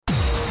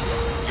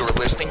You're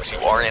listening to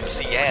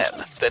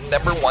RNCN, the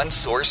number one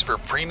source for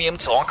premium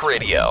talk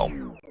radio.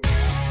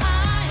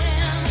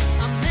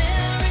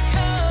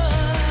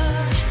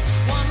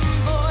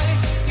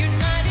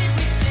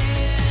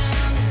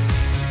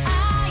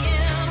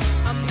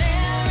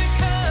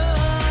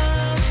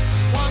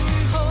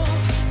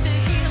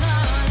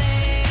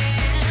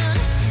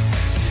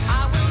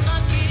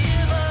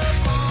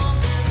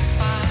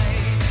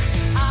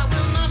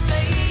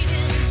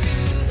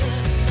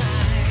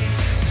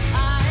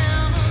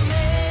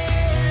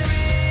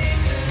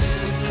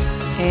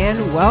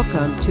 And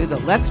welcome to the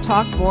Let's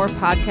Talk More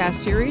podcast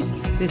series.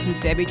 This is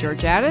Debbie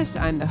Georgatos.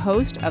 I'm the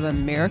host of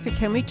America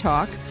Can We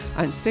Talk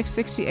on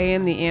 660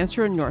 AM The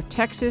Answer in North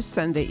Texas,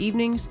 Sunday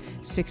evenings,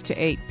 6 to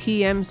 8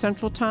 p.m.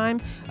 Central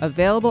Time.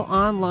 Available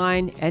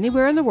online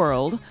anywhere in the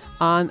world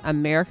on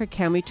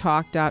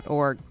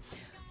americacanwetalk.org.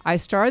 I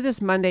started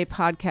this Monday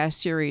podcast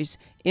series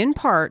in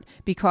part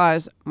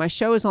because my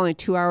show is only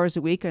 2 hours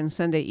a week on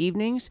Sunday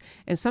evenings,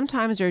 and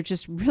sometimes there are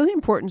just really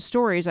important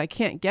stories I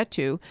can't get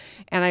to,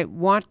 and I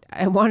want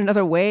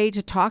another way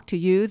to talk to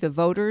you, the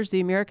voters, the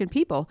American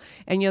people.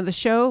 And the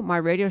show, my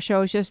radio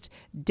show, is just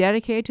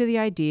dedicated to the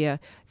idea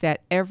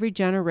that every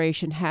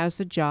generation has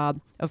the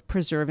job of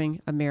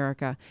preserving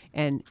America.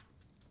 And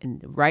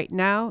right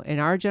now, in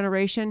our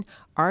generation,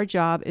 our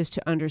job is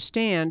to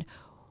understand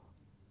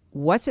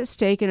what's at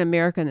stake in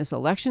America in this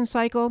election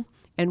cycle,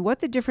 and what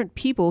the different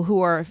people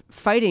who are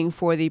fighting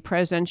for the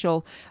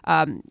presidential,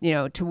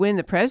 to win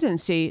the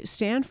presidency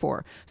stand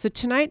for. So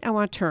today I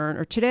want to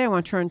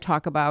turn and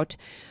talk about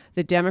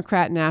the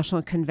Democrat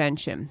National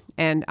Convention.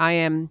 And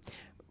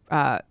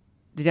the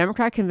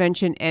Democrat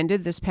Convention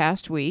ended this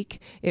past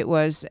week. It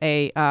was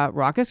a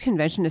raucous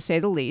convention, to say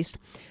the least.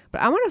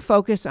 But I want to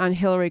focus on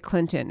Hillary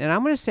Clinton. And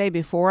I'm going to say,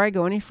 before I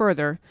go any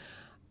further,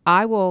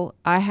 I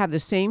have the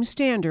same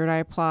standard I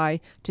apply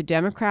to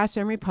Democrats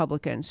and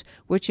Republicans,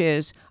 which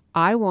is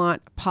I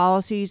want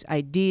policies,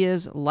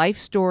 ideas, life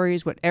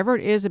stories, whatever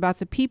it is about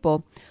the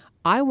people.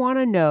 I want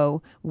to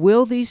know,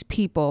 will these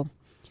people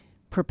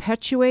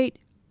perpetuate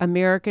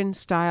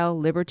American-style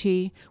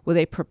liberty? Will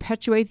they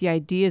perpetuate the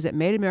ideas that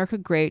made America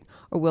great,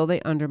 or will they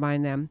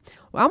undermine them?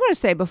 Well, I want to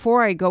say,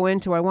 before I go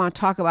into what I want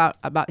to talk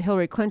about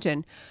Hillary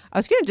Clinton, I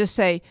was going to just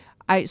say,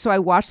 I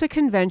watched the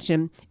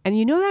convention, and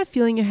you know that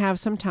feeling you have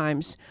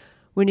sometimes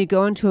when you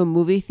go into a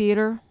movie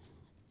theater?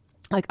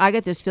 Like, I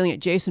get this feeling at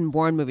Jason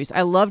Bourne movies.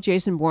 I love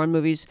Jason Bourne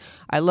movies.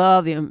 I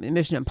love the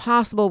Mission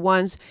Impossible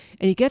ones.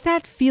 And you get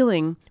that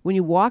feeling when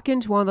you walk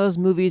into one of those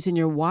movies and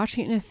you're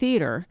watching it in a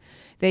theater.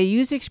 They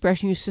use the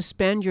expression, you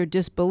suspend your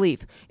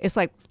disbelief. It's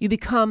like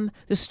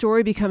the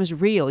story becomes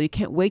real. You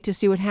can't wait to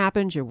see what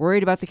happens. You're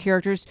worried about the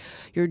characters.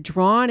 You're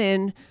drawn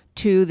in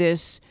to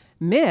this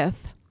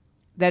myth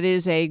that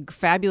is a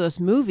fabulous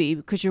movie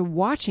because you're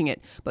watching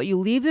it. But you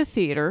leave the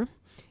theater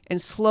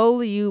and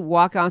slowly you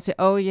walk out and say,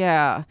 oh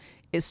yeah,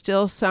 it's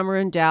still summer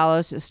in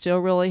Dallas. It's still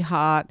really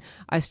hot.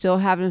 I still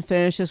haven't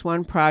finished this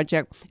one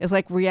project. It's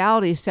like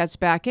reality sets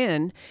back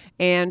in,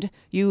 and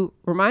you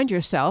remind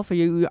yourself, or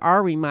you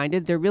are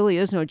reminded, there really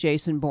is no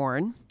Jason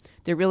Bourne.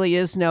 There really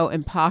is no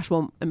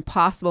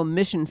impossible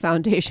mission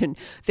foundation.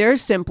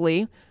 There's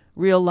simply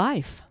real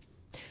life.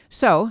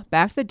 So,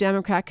 back to the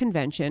Democrat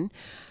convention.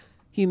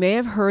 You may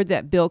have heard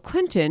that Bill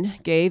Clinton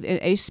gave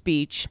a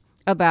speech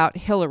about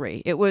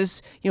Hillary. It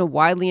was,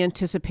 widely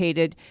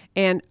anticipated,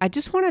 and I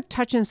just want to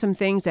touch on some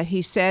things that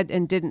he said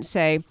and didn't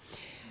say.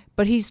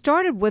 But he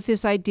started with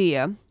this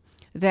idea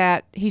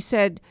that he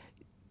said,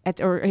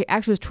 actually,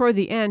 it was toward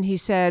the end, he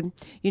said,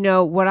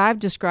 what I've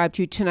described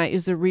to you tonight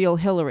is the real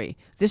Hillary.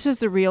 This is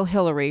the real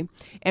Hillary.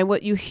 And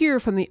what you hear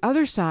from the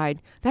other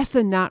side, that's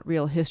the not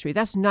real history.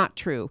 That's not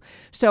true.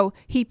 So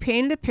he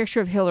painted a picture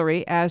of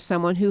Hillary as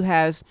someone who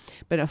has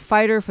been a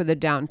fighter for the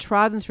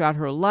downtrodden throughout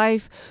her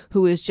life,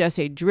 who is just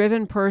a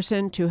driven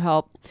person to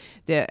help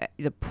the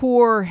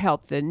poor,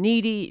 help the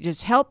needy,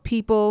 just help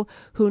people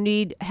who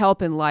need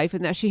help in life,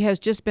 and that she has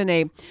just been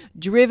a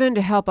driven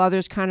to help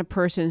others kind of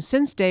person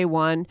since day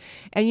one.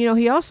 And,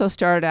 he also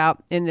started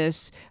out in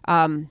this,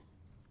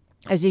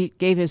 as he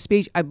gave his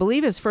speech, I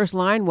believe his first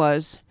line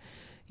was,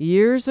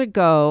 "Years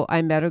ago,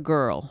 I met a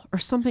girl," or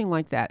something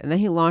like that. And then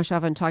he launched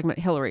off on talking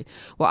about Hillary.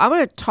 Well, I'm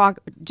going to talk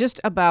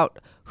just about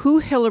who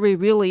Hillary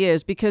really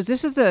is, because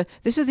this is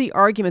the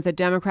argument that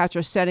Democrats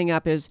are setting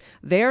up, is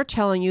they're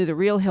telling you the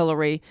real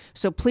Hillary,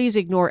 so please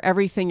ignore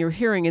everything you're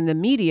hearing in the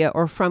media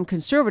or from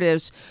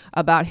conservatives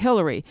about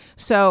Hillary.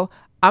 So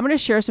I'm going to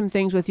share some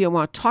things with you. I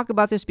want to talk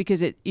about this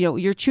because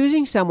you're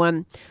choosing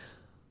someone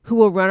who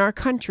will run our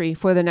country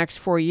for the next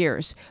 4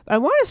 years. But I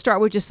want to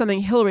start with just something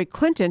Hillary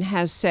Clinton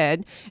has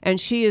said, and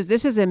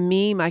this is a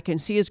meme I can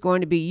see is going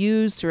to be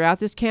used throughout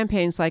this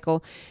campaign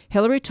cycle.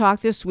 Hillary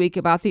talked this week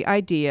about the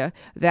idea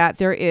that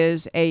there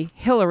is a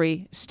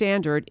Hillary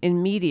standard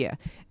in media.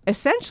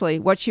 Essentially,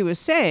 what she was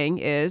saying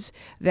is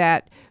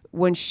that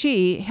when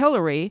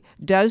Hillary,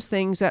 does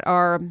things that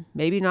are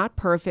maybe not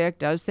perfect,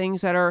 does things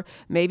that are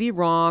maybe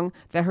wrong,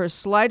 that her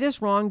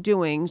slightest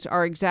wrongdoings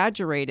are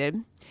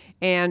exaggerated,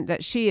 and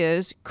that she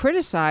is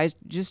criticized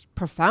just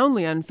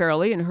profoundly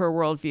unfairly in her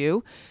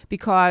worldview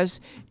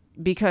because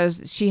there's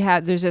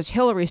this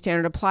Hillary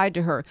standard applied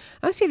to her.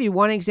 I'll give you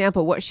one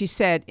example of what she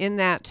said in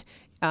that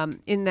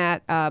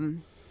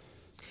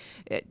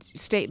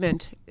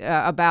statement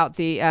about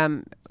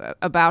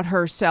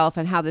herself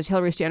and how this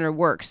Hillary standard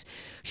works.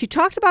 She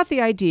talked about the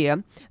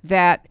idea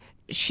that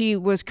she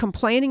was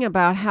complaining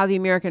about how the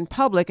American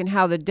public and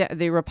how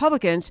the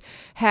Republicans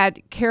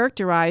had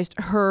characterized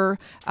her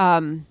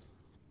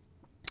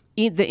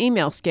the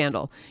email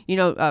scandal.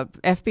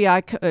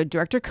 FBI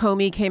Director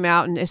Comey came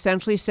out and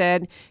essentially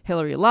said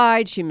Hillary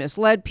lied, she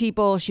misled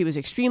people, she was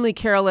extremely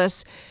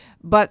careless,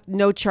 but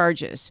no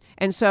charges.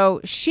 And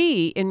so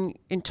she, in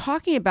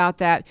talking about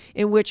that,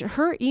 in which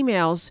her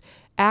emails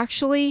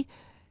actually,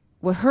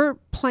 with her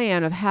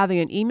plan of having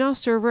an email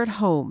server at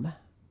home,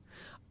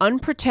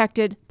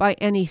 unprotected by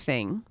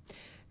anything,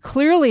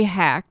 clearly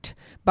hacked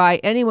by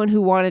anyone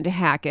who wanted to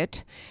hack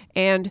it,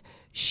 and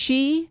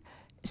she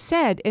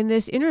said in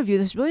this interview,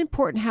 this is really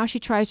important how she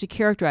tries to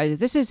characterize it.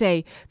 This is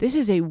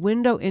a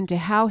window into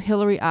how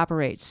Hillary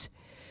operates.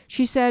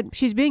 She said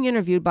she's being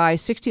interviewed by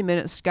 60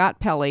 Minutes' Scott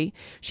Pelley.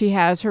 She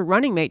has her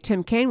running mate,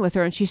 Tim Kaine, with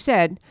her, and she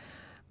said,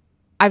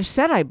 "I've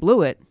said I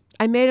blew it.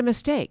 I made a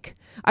mistake.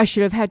 I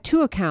should have had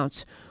 2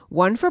 accounts,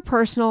 one for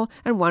personal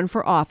and one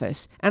for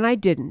office, and I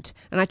didn't,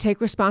 and I take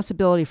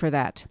responsibility for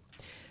that."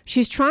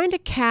 She's trying to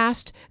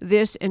cast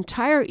this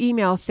entire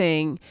email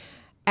thing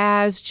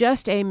as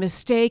just a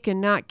mistake in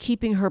not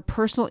keeping her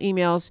personal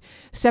emails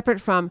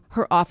separate from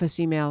her office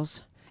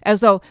emails,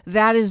 as though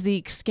that is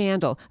the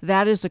scandal,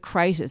 that is the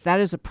crisis, that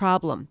is the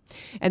problem.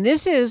 And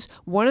this is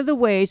one of the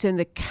ways in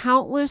the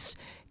countless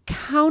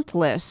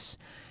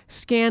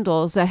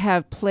scandals that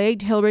have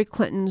plagued Hillary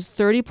Clinton's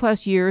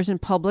 30-plus years in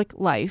public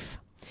life,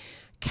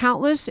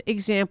 countless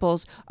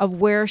examples of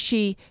where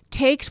she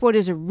takes what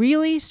is a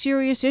really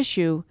serious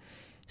issue,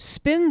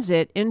 spins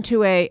it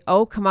into a,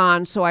 oh, come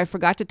on, so I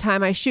forgot to tie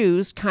my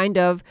shoes kind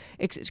of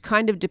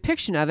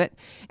depiction of it.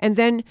 And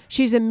then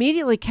she's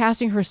immediately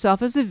casting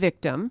herself as a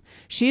victim.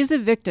 She is a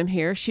victim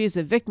here. She is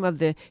a victim of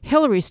the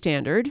Hillary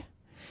standard.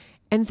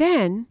 And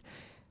then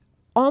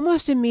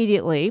almost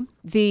immediately,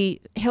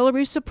 the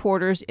Hillary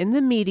supporters in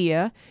the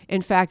media,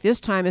 in fact, this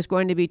time is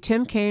going to be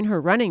Tim Kaine, her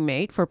running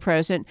mate for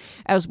president,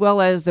 as well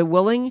as the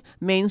willing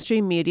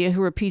mainstream media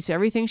who repeats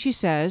everything she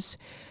says,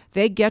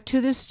 they get to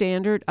the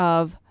standard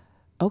of,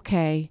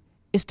 okay,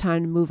 it's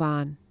time to move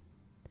on.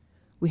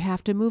 We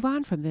have to move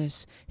on from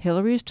this.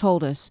 Hillary's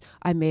told us,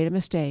 I made a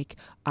mistake.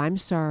 I'm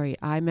sorry.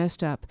 I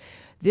messed up.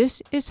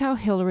 This is how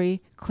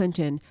Hillary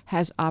Clinton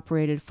has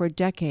operated for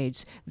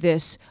decades.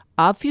 This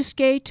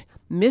obfuscate,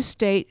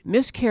 misstate,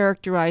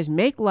 mischaracterize,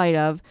 make light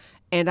of,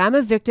 and I'm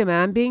a victim and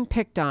I'm being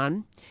picked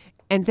on.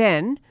 And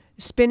then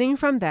spinning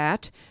from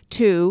that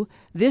to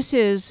this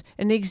is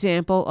an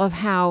example of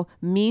how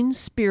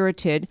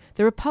mean-spirited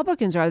the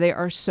Republicans are. They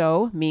are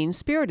so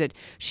mean-spirited.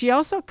 She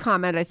also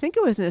commented, I think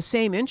it was in the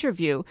same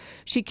interview,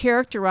 she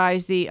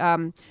characterized the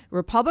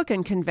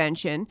Republican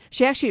convention.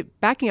 She actually,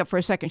 backing up for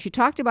a second, she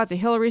talked about the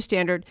Hillary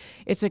standard.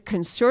 It's a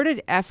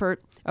concerted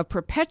effort of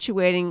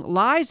perpetuating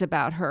lies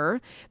about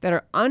her that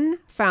are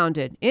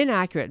unfounded,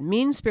 inaccurate,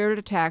 mean-spirited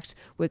attacks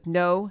with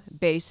no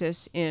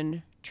basis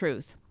in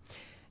truth.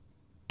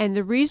 And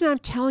the reason I'm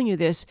telling you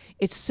this,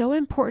 it's so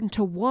important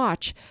to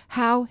watch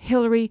how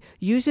Hillary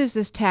uses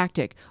this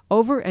tactic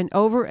over and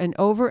over and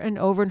over and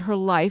over in her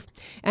life,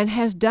 and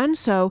has done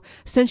so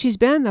since she's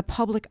been in the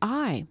public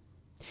eye.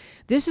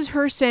 This is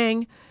her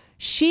saying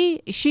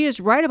she is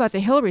right about the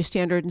Hillary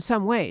standard in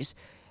some ways.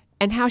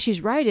 And how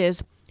she's right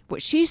is,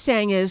 what she's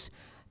saying is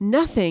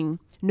nothing,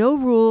 no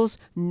rules,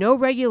 no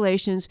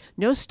regulations,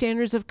 no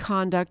standards of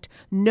conduct,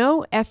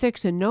 no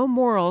ethics and no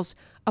morals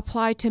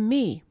apply to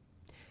me.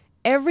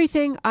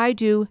 Everything I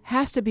do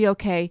has to be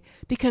okay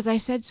because I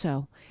said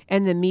so.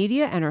 And the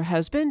media and her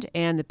husband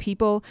and the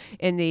people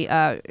in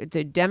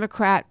the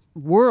Democrat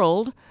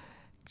world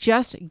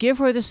just give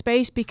her the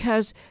space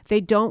because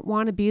they don't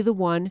want to be the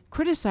one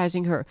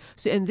criticizing her.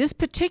 So in this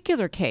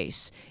particular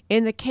case,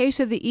 in the case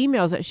of the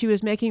emails that she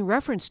was making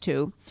reference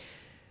to,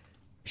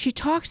 she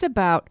talks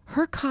about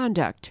her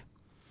conduct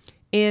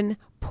in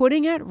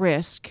putting at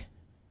risk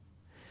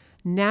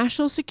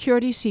national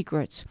security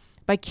secrets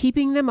by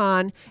keeping them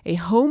on a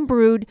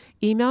home-brewed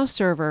email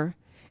server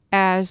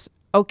as,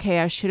 okay,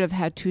 I should have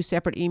had 2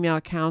 separate email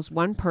accounts,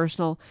 one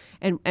personal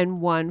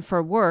and one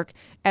for work,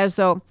 as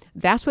though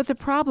that's what the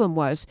problem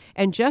was.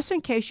 And just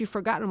in case you've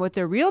forgotten what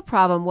the real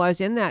problem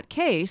was in that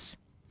case,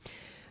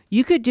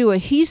 you could do a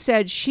he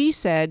said, she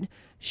said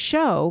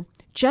show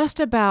just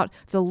about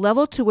the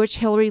level to which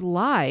Hillary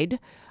lied,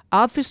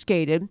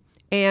 obfuscated,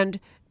 and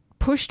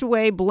pushed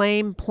away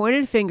blame,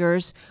 pointed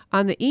fingers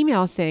on the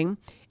email thing.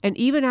 And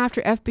even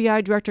after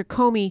FBI Director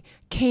Comey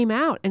came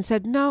out and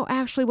said, no,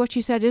 actually what she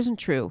said isn't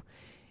true,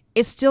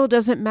 it still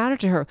doesn't matter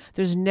to her.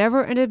 There's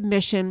never an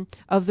admission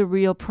of the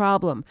real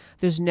problem.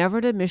 There's never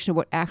an admission of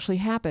what actually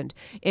happened.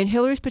 In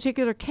Hillary's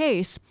particular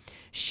case,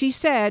 she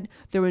said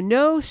there were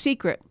no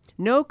secret,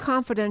 no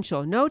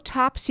confidential, no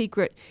top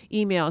secret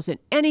emails in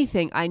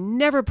anything. I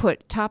never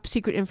put top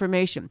secret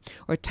information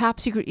or top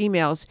secret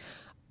emails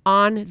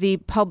on the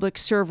public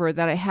server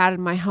that I had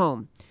in my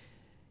home.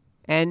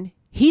 And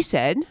he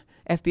said,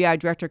 FBI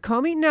Director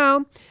Comey,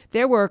 no,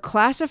 there were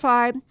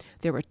classified,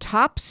 there were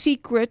top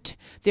secret,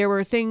 there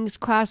were things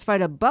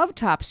classified above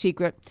top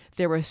secret,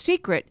 there were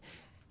secret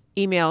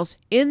emails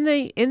in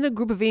the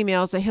group of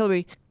emails that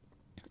Hillary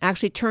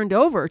actually turned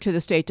over to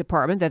the State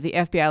Department that the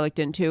FBI looked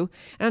into.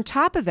 And on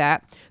top of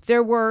that,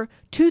 there were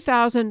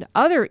 2,000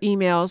 other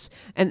emails,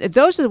 and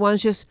those are the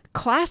ones just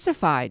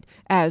classified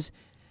as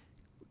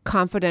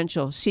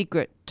confidential,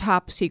 secret,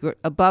 top secret,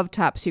 above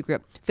top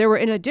secret. There were,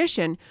 in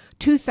addition,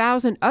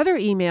 2,000 other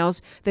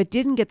emails that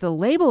didn't get the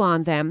label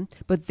on them,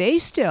 but they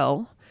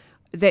still,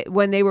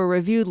 when they were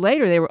reviewed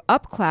later, they were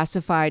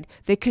up-classified.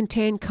 They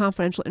contained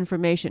confidential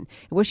information.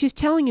 And what she's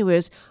telling you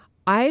is,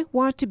 I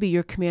want to be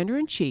your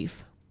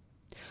commander-in-chief.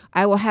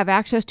 I will have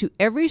access to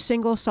every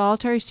single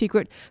solitary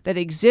secret that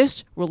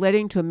exists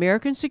relating to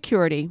American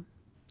security,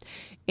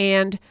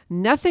 and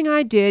nothing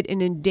I did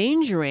in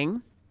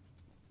endangering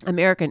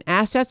American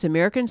assets,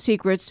 American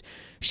secrets,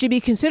 should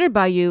be considered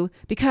by you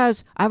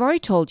because I've already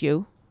told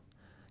you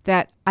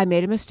that I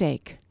made a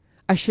mistake.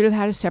 I should have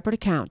had a separate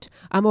account.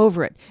 I'm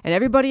over it. And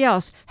everybody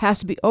else has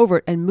to be over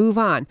it and move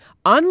on.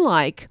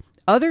 Unlike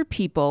other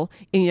people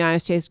in the United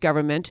States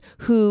government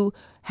who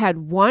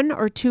had 1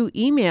 or 2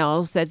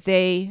 emails that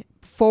they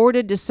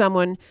forwarded to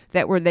someone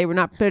that they were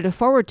not permitted to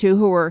forward to,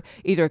 who were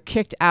either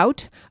kicked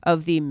out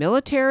of the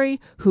military,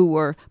 who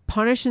were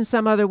punished in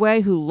some other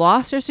way, who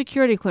lost their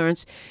security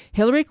clearance.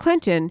 Hillary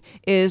Clinton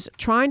is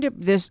trying to,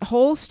 this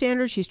whole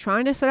standard she's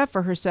trying to set up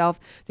for herself,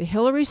 the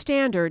Hillary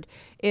standard,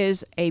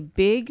 is a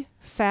big,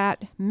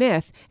 fat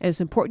myth. And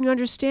it's important you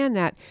understand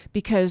that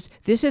because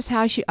this is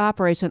how she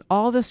operates on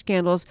all the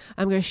scandals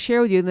I'm going to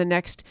share with you in the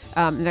next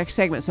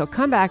segment. So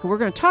come back and we're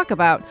going to talk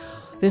about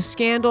the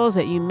scandals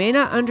that you may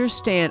not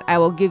understand. I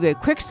will give you a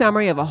quick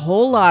summary of a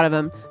whole lot of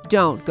them.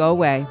 Don't go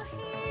away.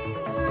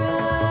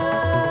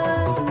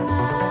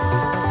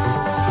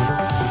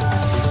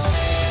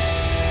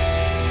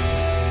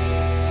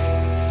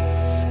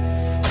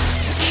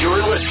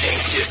 You're listening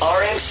to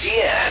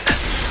RNCN,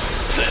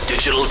 the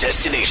digital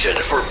destination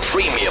for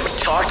premium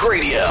talk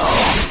radio.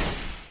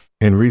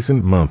 In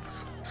recent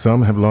months,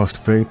 some have lost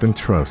faith and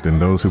trust in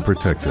those who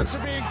protect us.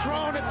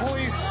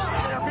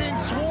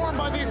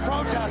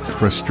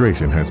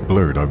 Frustration has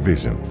blurred our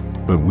vision,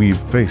 but we've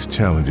faced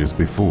challenges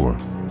before.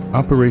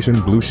 Operation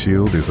Blue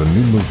Shield is a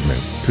new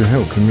movement to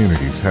help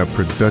communities have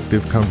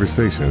productive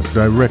conversations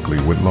directly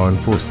with law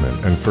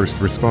enforcement and first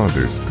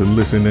responders to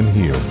listen and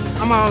heal.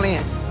 I'm all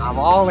in. I'm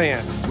all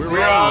in.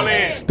 We're all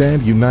in.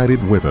 Stand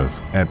united with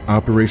us at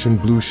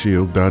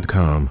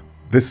OperationBlueShield.com.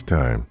 This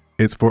time,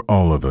 it's for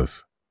all of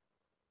us.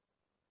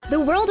 The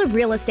world of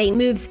real estate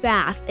moves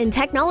fast, and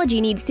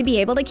technology needs to be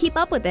able to keep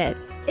up with it.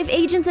 If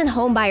agents and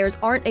home buyers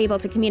aren't able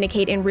to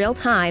communicate in real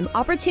time,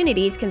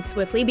 opportunities can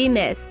swiftly be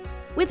missed.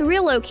 With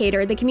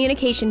RealLocator, the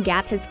communication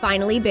gap has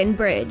finally been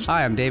bridged.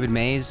 Hi, I'm David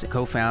Mays,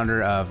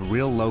 co-founder of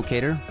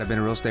RealLocator. I've been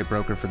a real estate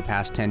broker for the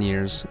past 10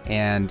 years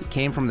and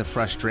came from the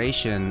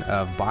frustration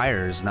of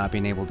buyers not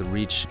being able to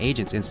reach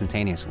agents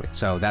instantaneously.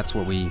 So that's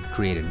what we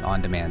created,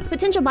 on demand.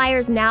 Potential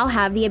buyers now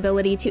have the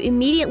ability to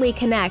immediately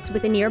connect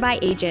with a nearby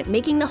agent,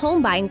 making the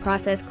home buying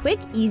process quick,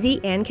 easy,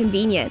 and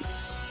convenient.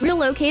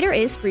 RealLocator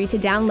is free to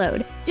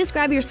download. Just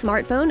grab your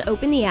smartphone,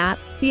 open the app,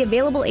 see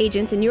available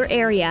agents in your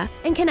area,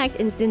 and connect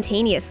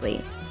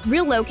instantaneously.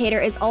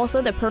 RealLocator is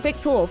also the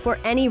perfect tool for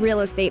any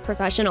real estate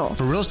professional.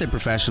 For real estate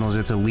professionals,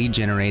 it's a lead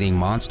generating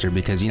monster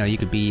because, you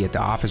could be at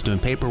the office doing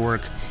paperwork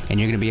and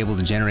you're going to be able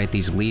to generate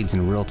these leads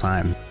in real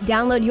time.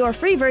 Download your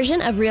free version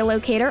of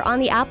RealLocator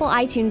on the Apple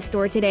iTunes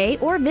Store today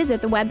or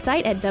visit the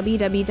website at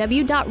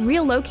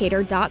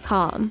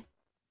www.reallocator.com.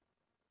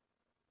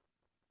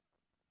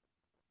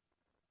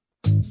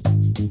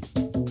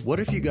 What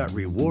if you got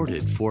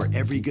rewarded for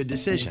every good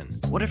decision?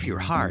 What if your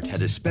heart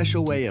had a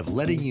special way of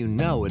letting you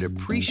know it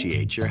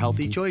appreciates your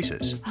healthy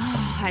choices?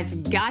 Oh,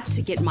 I've got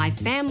to get my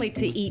family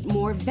to eat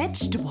more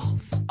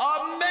vegetables.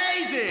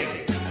 Amazing!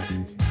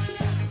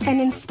 And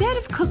instead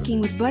of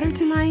cooking with butter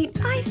tonight,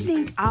 I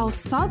think I'll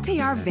saute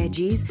our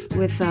veggies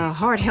with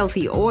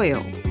heart-healthy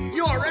oil.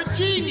 You're a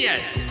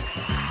genius!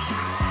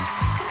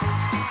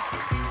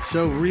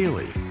 So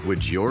really,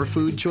 would your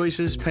food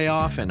choices pay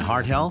off in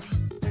heart health?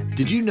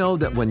 Did you know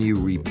that when you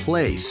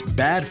replace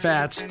bad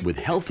fats with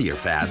healthier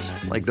fats,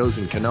 like those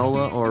in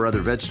canola or other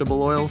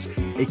vegetable oils,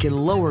 it can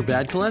lower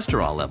bad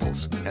cholesterol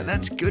levels, and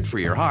that's good for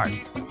your heart.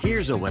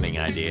 Here's a winning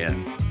idea.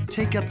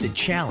 Take up the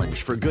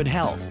challenge for good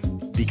health,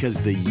 because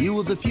the you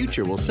of the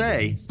future will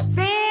say,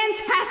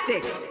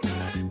 Fantastic!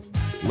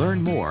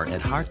 Learn more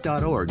at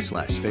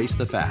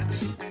heart.org/facethefats.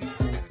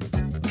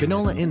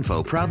 Canola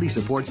Info proudly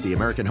supports the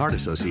American Heart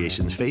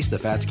Association's Face the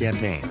Fats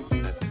campaign.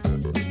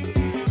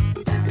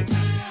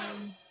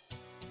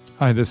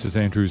 Hi, this is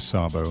Andrew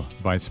Sabo,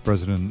 Vice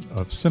President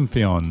of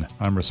Symphion.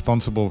 I'm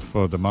responsible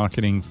for the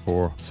marketing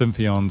for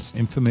Symphion's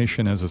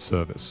Information as a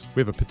Service. We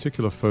have a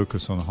particular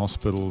focus on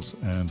hospitals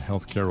and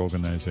healthcare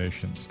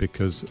organizations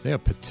because they are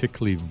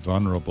particularly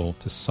vulnerable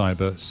to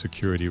cyber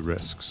security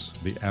risks.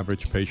 The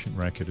average patient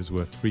record is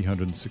worth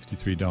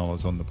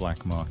 $363 on the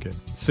black market.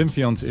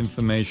 Symphion's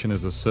Information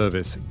as a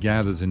Service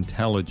gathers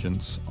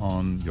intelligence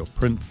on your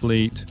print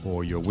fleet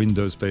or your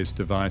Windows-based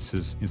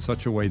devices in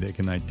such a way they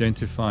can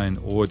identify and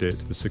audit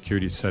the security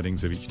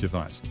settings of each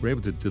device. We're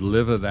able to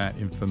deliver that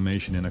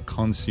information in a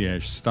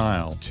concierge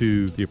style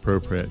to the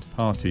appropriate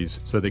parties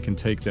so they can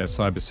take their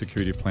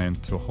cybersecurity plan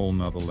to a whole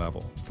nother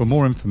level. For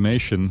more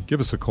information,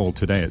 give us a call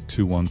today at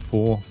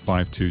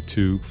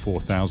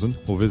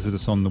 214-522-4000 or visit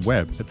us on the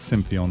web at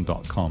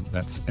symphion.com.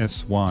 That's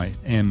symphion.com.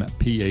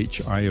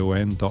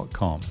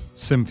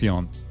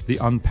 Symphion, the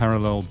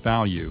unparalleled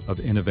value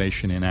of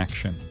innovation in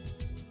action.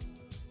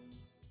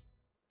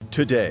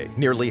 Today,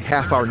 nearly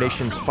half our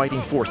nation's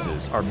fighting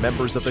forces are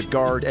members of the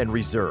Guard and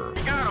Reserve.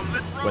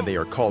 When they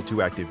are called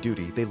to active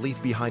duty, they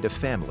leave behind a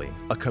family,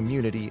 a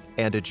community,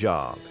 and a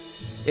job.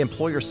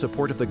 Employer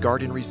support of the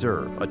Guard and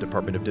Reserve, a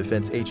Department of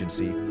Defense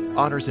agency,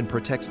 honors and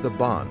protects the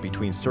bond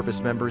between service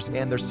members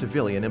and their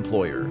civilian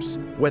employers.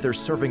 Whether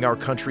serving our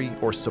country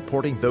or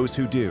supporting those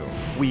who do,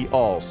 we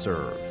all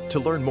serve. To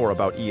learn more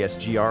about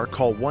ESGR,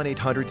 call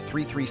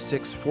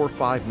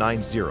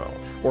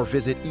 1-800-336-4590 or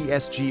visit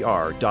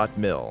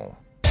esgr.mil.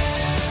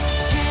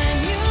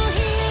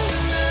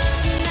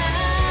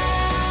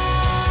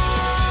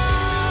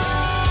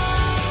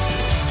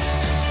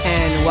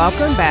 And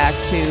welcome back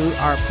to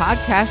our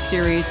podcast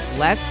series,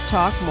 Let's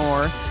Talk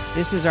More.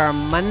 This is our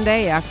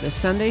Monday after the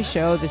Sunday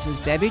show. This is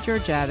Debbie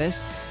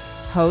Georgatos,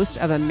 host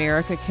of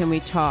America Can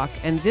We Talk?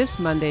 And this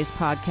Monday's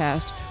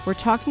podcast, we're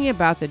talking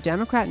about the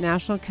Democrat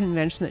National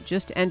Convention that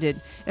just ended,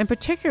 and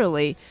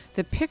particularly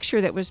the picture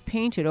that was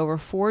painted over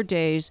 4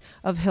 days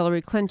of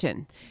Hillary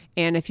Clinton.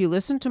 And if you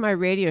listen to my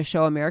radio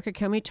show, America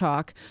Can We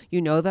Talk,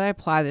 you know that I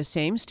apply the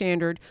same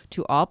standard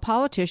to all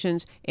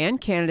politicians and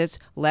candidates,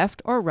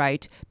 left or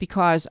right,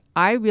 because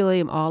I really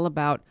am all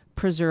about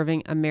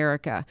preserving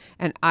America.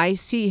 And I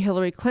see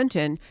Hillary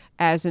Clinton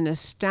as an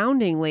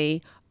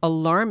astoundingly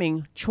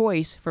alarming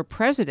choice for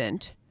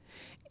president.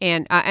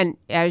 And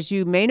as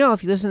you may know,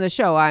 if you listen to the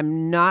show, I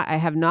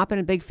have not been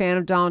a big fan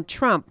of Donald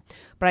Trump.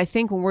 But I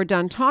think when we're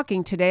done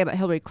talking today about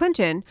Hillary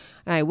Clinton,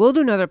 and I will do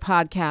another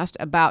podcast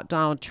about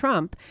Donald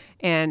Trump,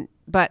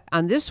 but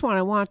on this one,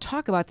 I want to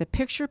talk about the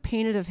picture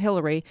painted of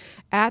Hillary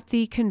at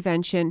the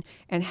convention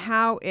and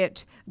how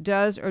it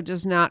does or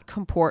does not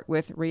comport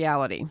with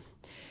reality.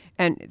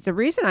 And the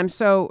reason I'm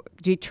so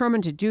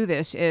determined to do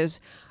this is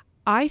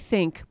I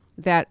think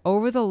that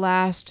over the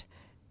last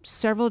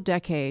several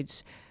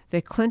decades,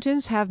 the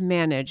Clintons have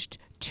managed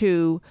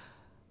to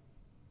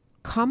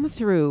come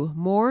through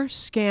more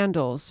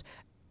scandals,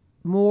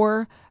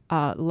 more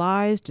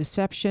lies,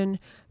 deception,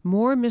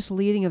 more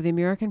misleading of the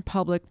American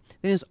public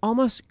than is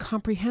almost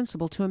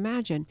comprehensible to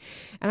imagine.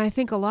 And I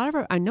think I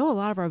know a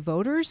lot of our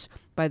voters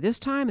by this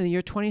time in the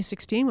year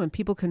 2016, when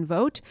people can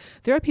vote,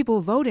 there are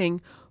people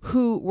voting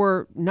who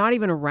were not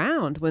even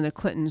around when the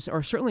Clintons,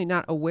 or certainly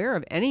not aware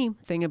of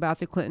anything about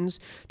the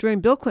Clintons during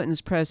Bill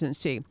Clinton's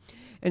presidency.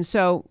 And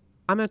so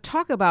I'm going to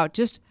talk about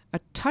just a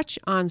touch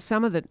on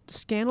some of the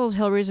scandals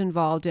Hillary's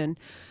involved in,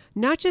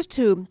 not just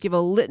to give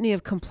a litany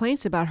of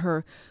complaints about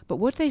her, but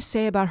what they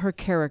say about her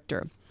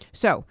character.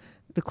 So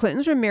the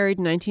Clintons were married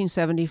in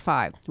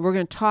 1975. We're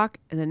going to talk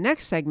in the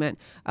next segment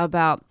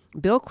about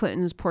Bill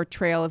Clinton's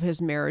portrayal of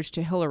his marriage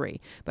to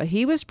Hillary. But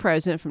he was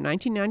president from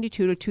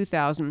 1992 to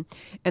 2000,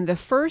 and the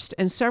first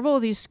and several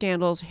of these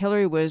scandals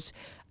Hillary was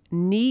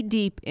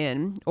knee-deep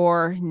in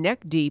or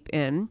neck-deep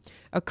in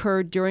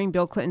occurred during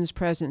Bill Clinton's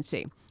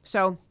presidency.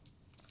 So,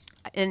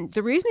 and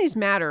the reason these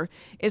matter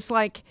is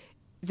like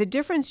the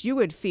difference you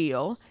would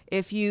feel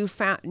if you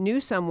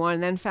knew someone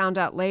and then found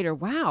out later,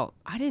 wow,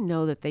 I didn't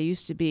know that they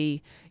used to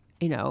be,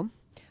 they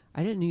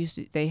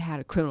had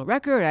a criminal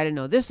record. I didn't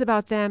know this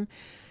about them.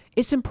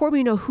 It's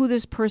important to know who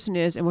this person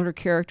is and what her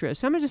character is.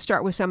 So I'm going to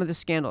start with some of the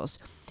scandals.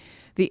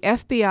 The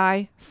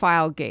FBI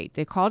Filegate.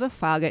 They called it a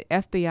Filegate,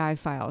 FBI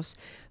files.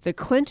 The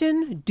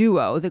Clinton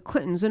duo, the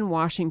Clintons in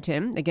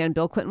Washington, again,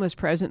 Bill Clinton was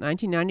president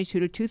 1992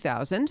 to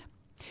 2000.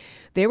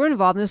 They were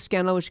involved in a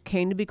scandal which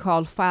came to be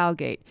called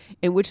Filegate,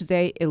 in which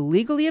they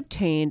illegally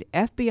obtained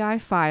FBI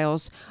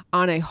files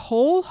on a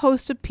whole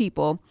host of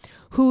people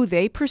who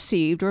they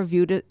perceived or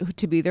viewed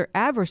to be their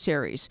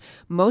adversaries,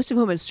 most of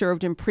whom had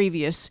served in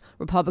previous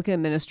Republican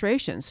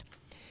administrations.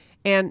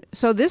 And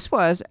so this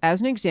was, as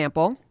an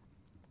example,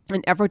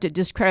 an effort to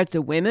discredit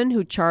the women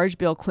who charged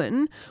Bill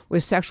Clinton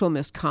with sexual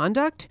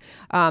misconduct.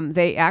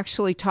 They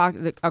actually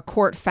a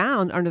court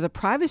found under the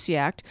Privacy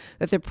Act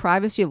that the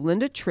privacy of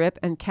Linda Tripp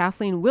and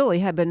Kathleen Willey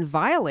had been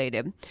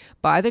violated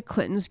by the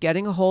Clintons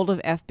getting a hold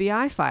of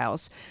FBI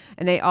files.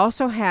 And they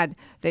also had,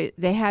 they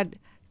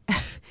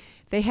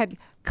they had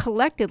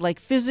collected, like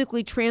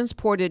physically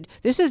transported.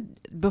 This is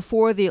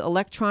before the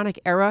electronic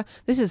era.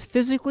 This is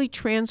physically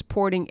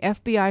transporting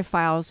FBI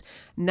files,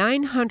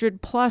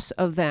 900 plus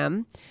of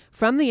them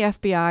from the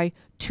FBI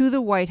to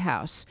the White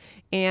House.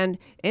 And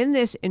in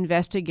this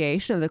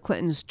investigation of the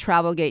Clintons'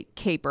 Travelgate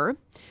caper,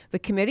 the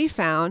committee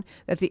found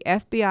that the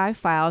FBI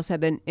files had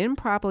been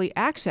improperly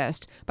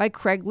accessed by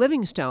Craig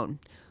Livingstone,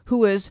 who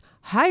was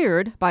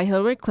hired by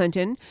Hillary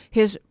Clinton.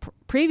 His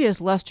previous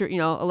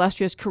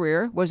illustrious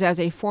career was as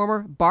a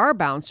former bar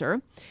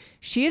bouncer.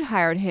 She had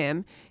hired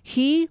him.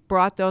 He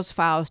brought those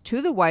files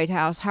to the White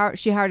House.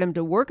 She hired him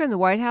to work in the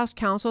White House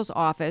counsel's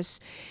office.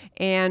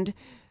 And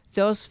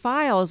those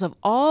files of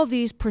all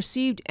these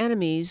perceived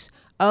enemies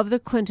of the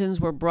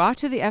Clintons were brought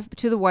to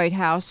the White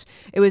House.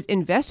 It was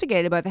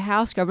investigated by the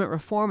House Government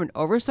Reform and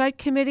Oversight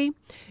Committee.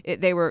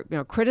 They were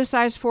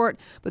criticized for it.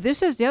 But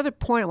this is the other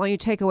point I want you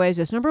to take away is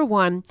this. Number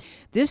one,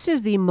 this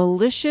is the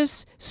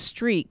malicious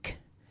streak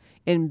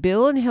in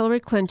Bill and Hillary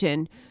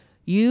Clinton.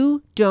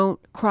 You don't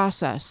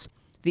cross us.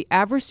 The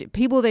average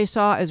people they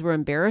saw as were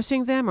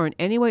embarrassing them or in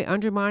any way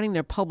undermining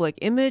their public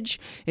image,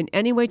 in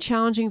any way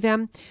challenging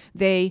them,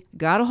 they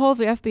got a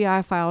hold of the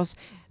FBI files.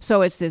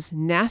 So it's this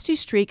nasty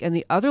streak. And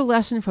the other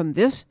lesson from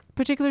this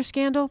particular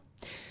scandal,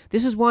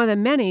 this is one of the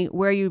many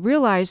where you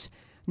realize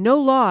no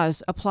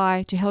laws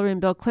apply to Hillary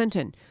and Bill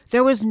Clinton.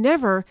 There was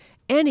never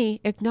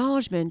any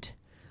acknowledgement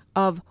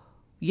of,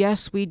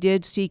 yes, we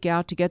did seek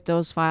out to get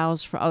those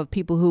files of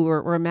people who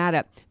were mad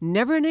at.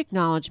 Never an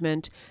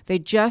acknowledgement. They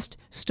just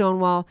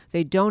stonewall.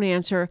 They don't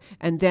answer.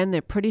 And then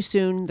pretty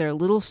soon their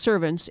little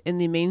servants in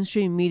the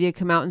mainstream media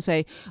come out and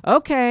say,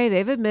 okay,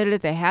 they've admitted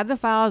it. They had the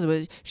files.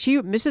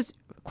 Mrs.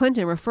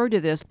 Clinton referred to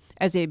this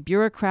as a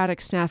bureaucratic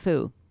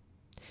snafu.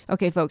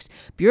 Okay, folks,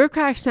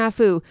 bureaucratic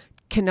snafu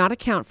cannot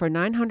account for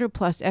 900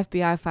 plus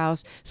FBI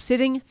files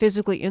sitting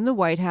physically in the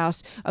White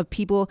House of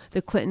people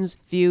the Clintons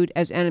viewed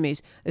as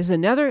enemies. There's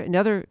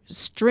another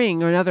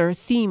string or another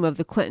theme of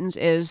the Clintons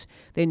is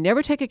they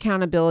never take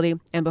accountability,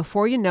 and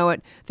before you know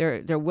it,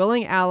 their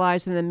willing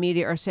allies in the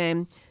media are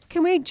saying,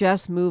 can we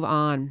just move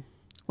on?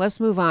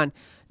 Let's move on.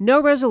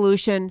 No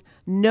resolution,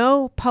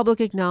 no public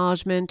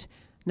acknowledgement,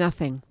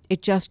 nothing.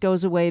 It just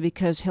goes away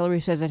because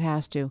Hillary says it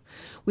has to.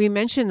 We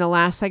mentioned in the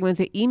last segment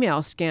the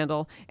email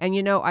scandal. And,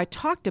 I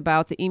talked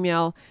about the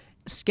email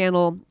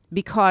scandal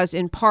because,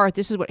 in part,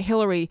 this is what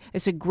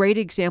it's a great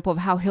example of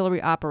how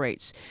Hillary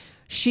operates.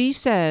 She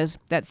says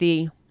that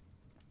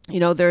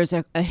there's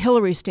a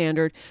Hillary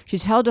standard.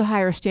 She's held to a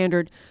higher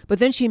standard, but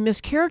then she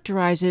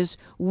mischaracterizes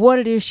what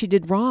it is she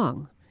did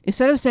wrong.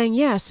 Instead of saying,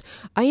 yes,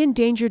 I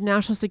endangered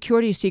national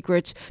security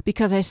secrets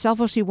because I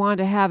selfishly wanted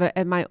to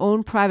have my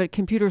own private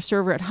computer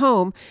server at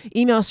home,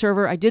 email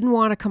server, I didn't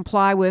want to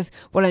comply with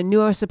what I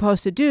knew I was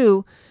supposed to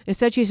do.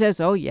 Instead, she says,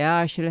 oh, yeah,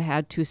 I should have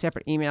had 2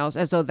 separate emails,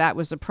 as though that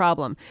was the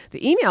problem.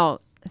 The email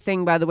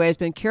thing, by the way, has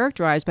been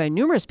characterized by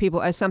numerous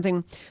people as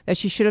something that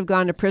she should have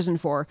gone to prison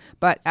for.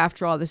 But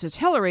after all, this is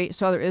Hillary,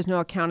 so there is no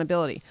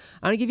accountability.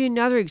 I'm going to give you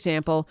another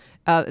example.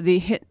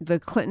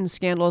 The Clinton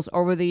scandals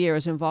over the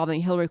years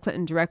involving Hillary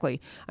Clinton directly.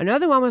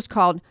 Another one was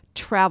called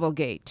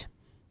Travelgate.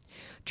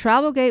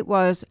 Travelgate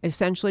was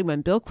essentially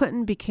when Bill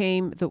Clinton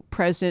became the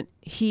president,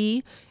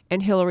 he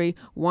and Hillary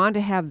wanted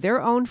to have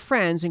their own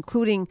friends,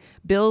 including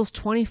Bill's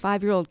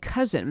 25-year-old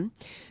cousin,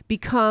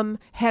 become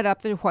head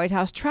up the White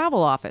House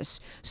travel office.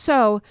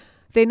 So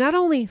they not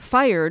only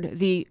fired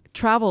the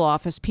travel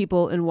office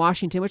people in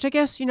Washington, which I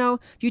guess, if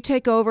you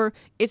take over,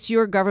 it's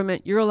your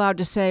government, you're allowed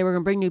to say we're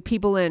going to bring new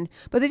people in.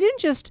 But they didn't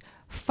just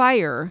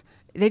fire.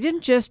 They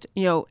didn't just,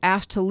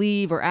 ask to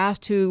leave or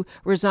ask to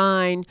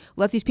resign,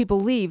 let these people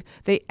leave.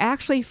 They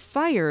actually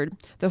fired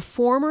the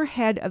former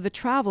head of the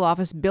travel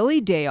office,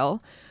 Billy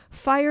Dale,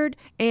 fired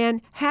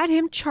and had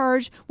him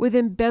charged with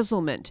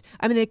embezzlement.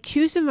 I mean, they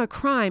accused him of a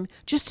crime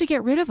just to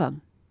get rid of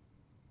him.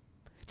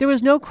 There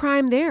was no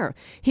crime there.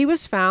 He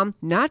was found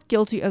not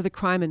guilty of the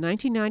crime in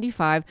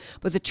 1995,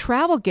 but the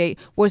Travelgate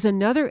was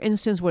another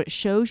instance what it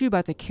shows you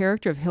about the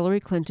character of Hillary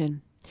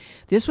Clinton.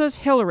 This was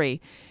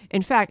Hillary.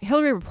 In fact,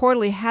 Hillary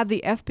reportedly had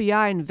the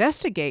FBI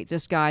investigate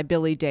this guy,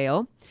 Billy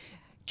Dale,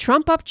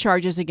 trump up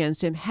charges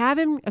against him, have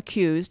him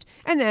accused,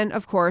 and then,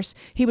 of course,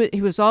 he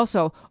was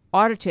also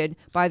audited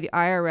by the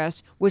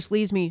IRS, which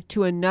leads me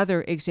to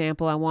another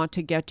example I want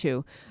to get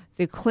to.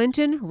 The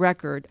Clinton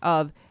record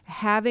of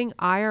having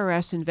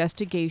IRS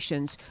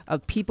investigations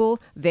of people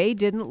they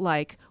didn't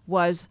like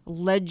was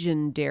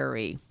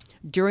legendary.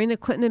 During the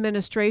Clinton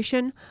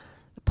administration,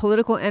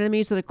 political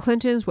enemies of the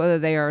Clintons, whether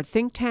they are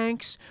think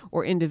tanks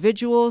or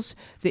individuals,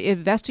 the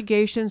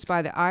investigations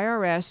by the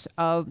IRS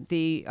of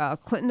the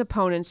Clinton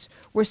opponents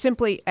were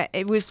simply,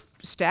 it was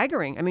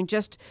staggering. I mean,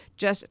 just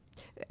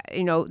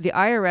the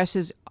IRS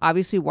is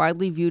obviously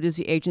widely viewed as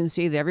the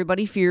agency that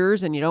everybody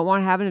fears, and you don't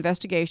want to have an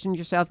investigation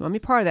yourself. You want to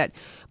be part of that.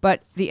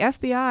 But the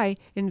FBI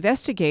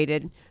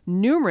investigated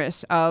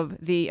numerous of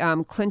the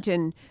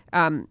Clinton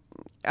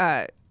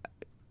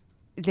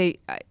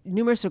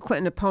numerous of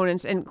Clinton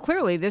opponents, and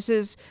clearly this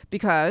is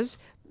because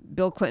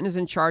Bill Clinton is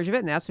in charge of it,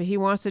 and that's what he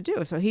wants to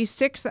do. So he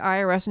sicks the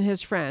IRS and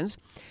his friends.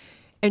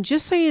 And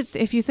just so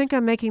if you think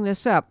I'm making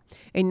this up,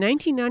 a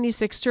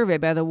 1996 survey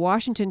by the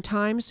Washington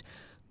Times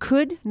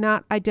could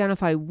not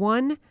identify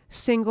one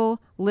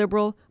single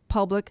liberal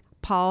public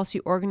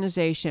policy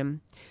organization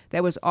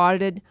that was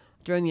audited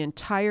during the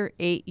entire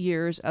 8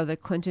 years of the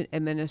Clinton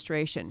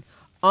administration.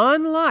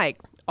 Unlike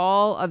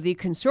all of the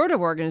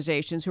conservative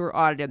organizations who were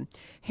audited,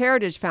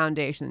 Heritage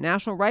Foundation, the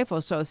National Rifle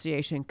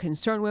Association,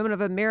 Concerned Women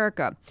of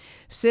America,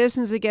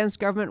 Citizens Against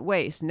Government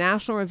Waste,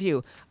 National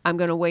Review. I'm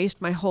going to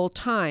waste my whole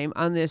time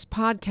on this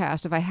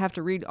podcast if I have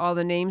to read all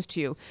the names to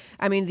you.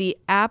 I mean, the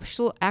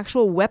actual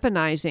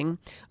weaponizing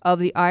of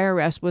the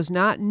IRS was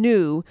not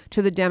new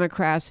to the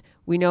Democrats.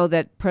 We know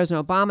that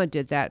President Obama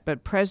did that,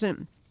 but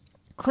President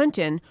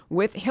Clinton,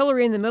 with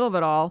Hillary in the middle of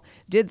it all,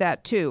 did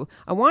that too.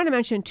 I want to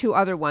mention two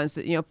other ones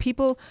that, young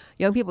people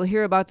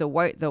hear about the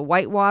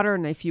Whitewater,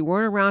 and if you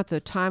weren't around at the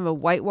time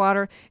of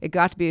Whitewater, it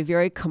got to be a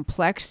very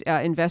complex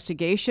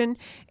investigation.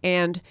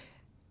 And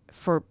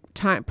for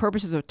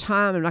purposes of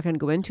time, I'm not going to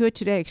go into it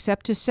today,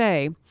 except to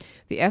say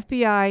the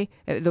FBI,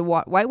 the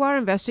Whitewater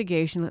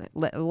investigation,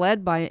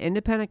 led by an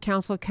independent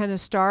counsel, Kenneth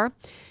Starr,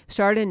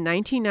 started in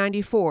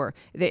 1994.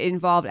 It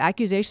involved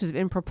accusations of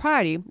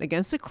impropriety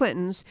against the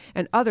Clintons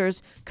and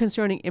others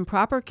concerning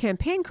improper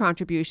campaign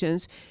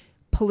contributions,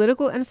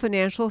 political and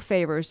financial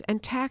favors,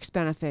 and tax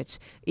benefits.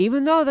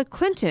 Even though the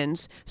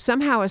Clintons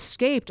somehow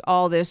escaped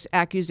all this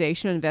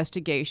accusation and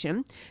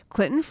investigation,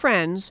 Clinton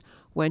friends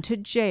went to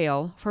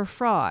jail for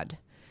fraud.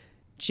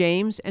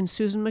 James and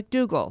Susan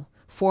McDougal,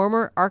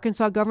 former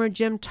Arkansas Governor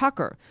Jim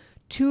Tucker,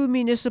 two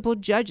municipal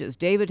judges,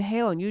 David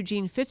Hale and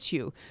Eugene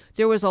Fitzhugh.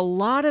 There was a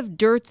lot of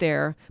dirt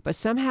there, but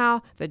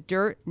somehow the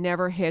dirt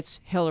never hits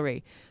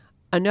Hillary.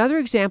 Another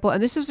example,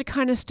 and this is the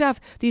kind of stuff,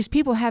 these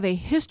people have a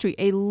history,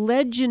 a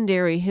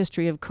legendary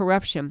history of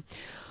corruption.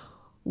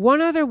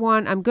 One other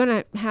one, I'm going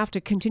to have to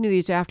continue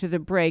these after the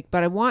break,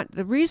 but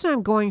the reason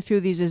I'm going through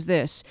these is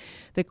this.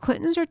 The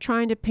Clintons are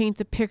trying to paint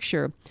the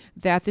picture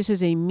that this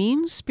is a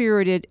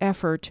mean-spirited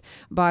effort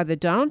by the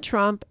Donald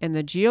Trump and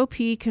the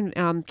GOP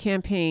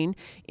campaign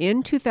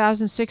in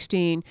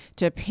 2016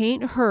 to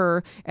paint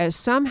her as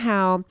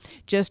somehow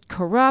just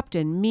corrupt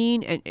and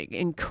mean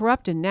and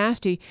corrupt and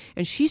nasty.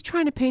 And she's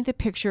trying to paint the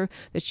picture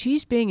that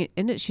she's an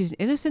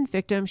innocent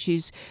victim.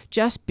 She's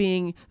just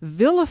being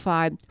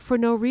vilified for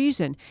no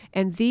reason.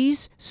 And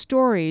these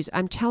stories,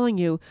 I'm telling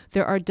you,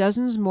 there are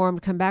dozens more. I'm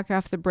going to come back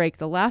after the break.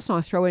 The last one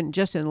I'll throw in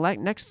just in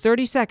the next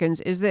 30 seconds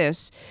is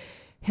this.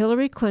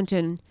 Hillary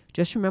Clinton,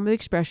 just remember the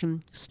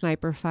expression,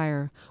 sniper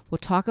fire. We'll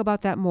talk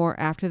about that more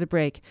after the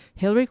break.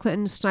 Hillary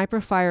Clinton's sniper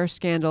fire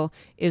scandal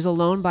is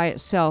alone by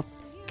itself,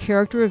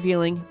 character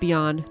revealing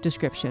beyond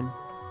description.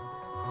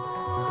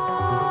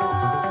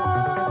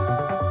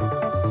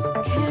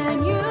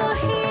 Can you hear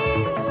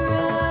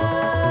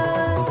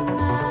us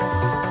now?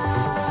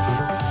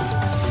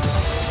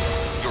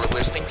 You're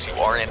listening to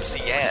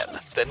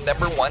RNCN, the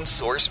 #1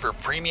 source for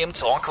premium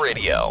talk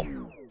radio.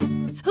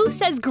 Who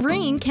says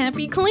green can't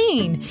be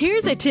clean?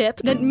 Here's a tip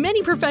that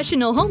many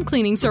professional home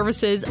cleaning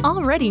services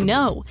already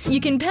know.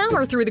 You can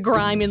power through the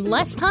grime in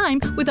less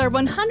time with our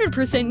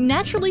 100%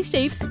 naturally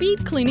safe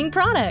speed cleaning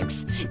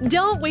products.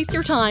 Don't waste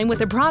your time with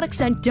the products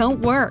that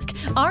don't work.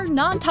 Our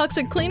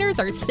non-toxic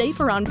cleaners are safe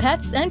around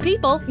pets and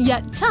people,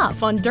 yet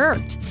tough on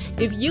dirt.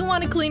 If you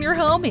want to clean your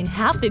home in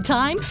half the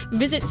time,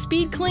 visit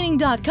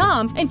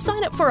speedcleaning.com and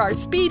sign up for our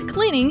speed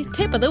cleaning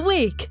tip of the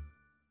week.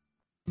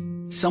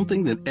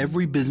 Something that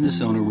every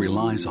business owner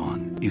relies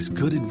on is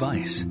good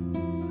advice.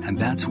 And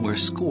that's where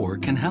SCORE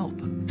can help.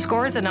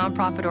 SCORE is a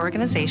nonprofit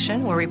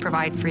organization where we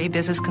provide free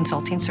business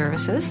consulting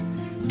services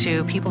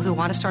to people who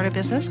want to start a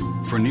business.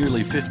 For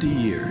nearly 50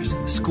 years,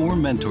 SCORE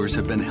mentors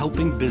have been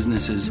helping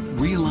businesses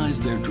realize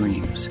their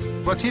dreams.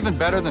 What's even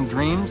better than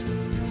dreams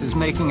is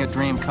making a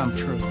dream come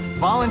true.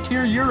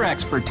 Volunteer your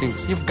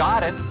expertise. You've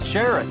got it.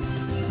 Share it.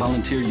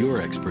 Volunteer your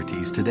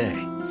expertise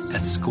today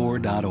at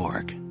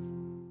SCORE.org.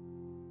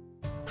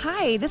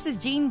 Hi, this is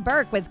Jean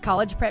Burke with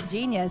College Prep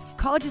Genius.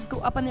 Colleges go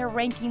up on their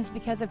rankings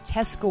because of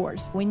test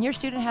scores. When your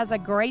student has a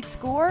great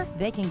score,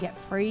 they can get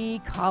free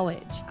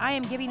college. I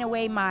am giving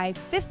away my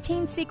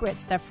 15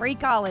 secrets to free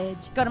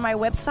college. Go to my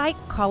website,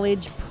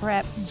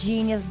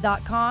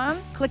 collegeprepgenius.com.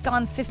 Click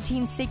on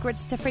 15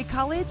 secrets to free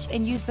college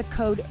and use the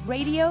code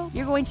RADIO.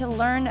 You're going to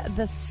learn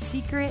the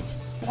secret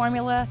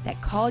formula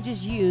that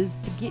colleges use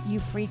to get you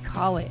free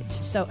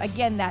college. So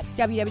again, that's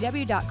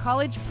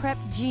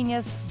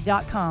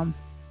www.collegeprepgenius.com.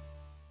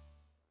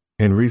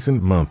 In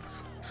recent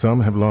months,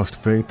 some have lost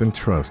faith and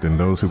trust in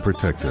those who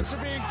protect us.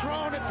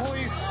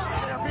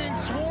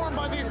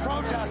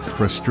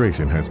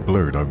 Frustration has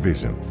blurred our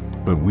vision,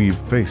 but we've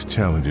faced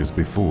challenges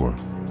before.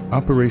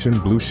 Operation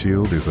Blue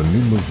Shield is a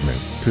new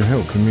movement to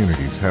help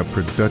communities have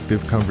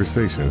productive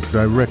conversations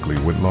directly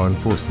with law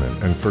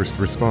enforcement and first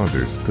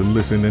responders to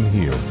listen and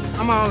heal.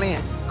 I'm all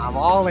in. I'm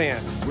all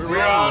in.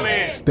 We're all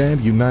in.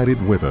 Stand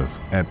united with us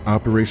at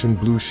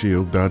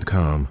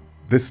OperationBlueShield.com.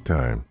 This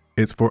time,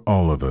 it's for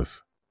all of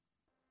us.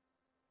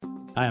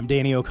 Hi, I'm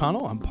Danny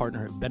O'Connell. I'm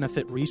partner at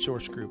Benefit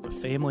Resource Group, a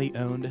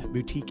family-owned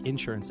boutique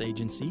insurance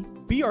agency.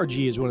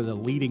 BRG is one of the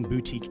leading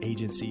boutique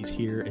agencies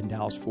here in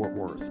Dallas-Fort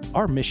Worth.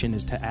 Our mission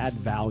is to add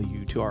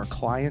value to our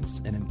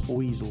clients' and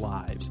employees'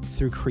 lives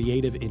through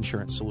creative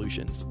insurance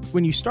solutions.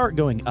 When you start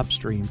going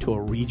upstream to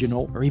a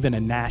regional or even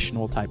a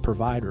national type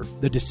provider,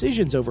 the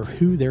decisions over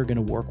who they're going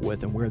to work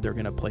with and where they're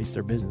going to place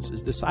their business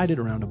is decided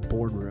around a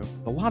boardroom.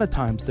 A lot of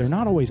times, they're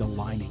not always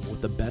aligning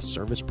with the best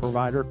service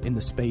provider in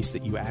the space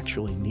that you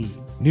actually need.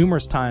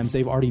 Numerous times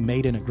they've already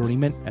made an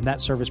agreement, and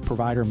that service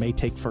provider may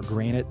take for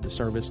granted the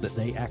service that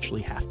they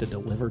actually have to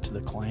deliver to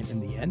the client in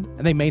the end,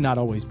 and they may not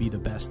always be the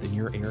best in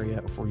your area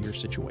or for your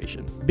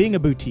situation. Being a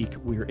boutique,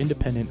 we are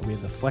independent and we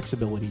have the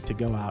flexibility to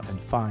go out and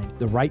find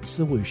the right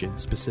solution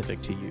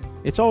specific to you.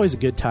 It's always a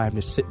good time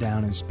to sit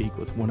down and speak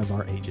with one of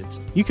our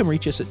agents. You can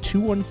reach us at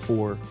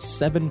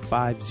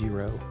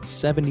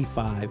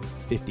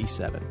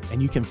 214-750-7557,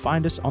 and you can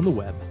find us on the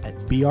web at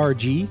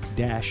brg-tx.com.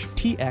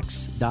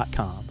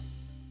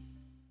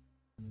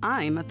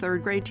 I'm a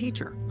third grade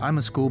teacher. I'm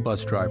a school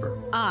bus driver.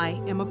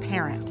 I am a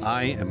parent.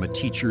 I am a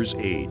teacher's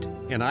aide,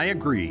 and I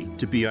agree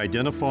to be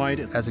identified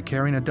as a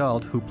caring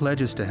adult who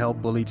pledges to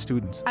help bullied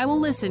students. I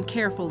will listen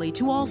carefully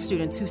to all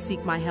students who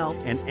seek my help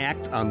and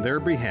act on their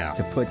behalf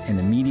to put an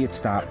immediate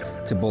stop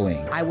to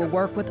bullying. I will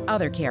work with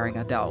other caring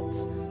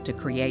adults to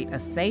create a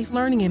safe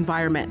learning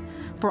environment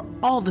for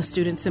all the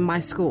students in my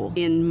school.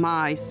 In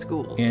my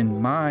school.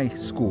 In my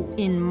school.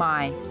 In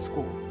my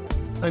school.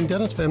 I'm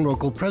Dennis Van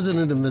Rokel,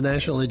 president of the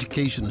National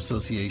Education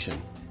Association.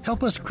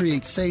 Help us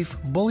create safe,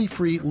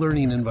 bully-free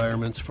learning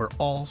environments for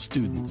all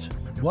students.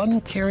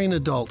 One caring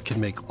adult can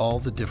make all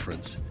the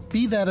difference.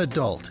 Be that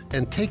adult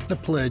and take the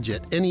pledge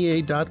at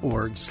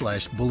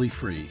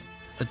nea.org/bullyfree.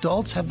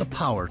 Adults have the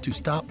power to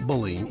stop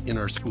bullying in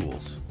our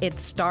schools. It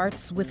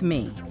starts with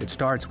me. It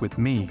starts with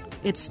me.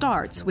 It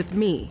starts with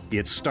me.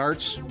 It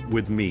starts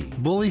with me.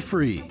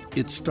 Bully-free.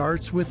 It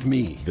starts with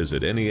me.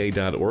 Visit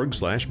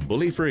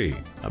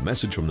nea.org/bullyfree. A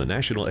message from the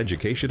National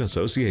Education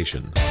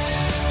Association.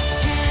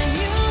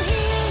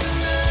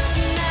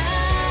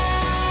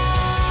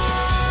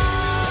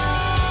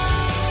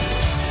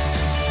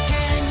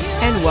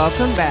 And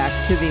welcome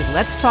back to the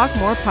Let's Talk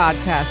More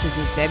podcast. This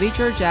is Debbie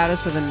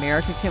Georgatos with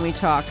America Can We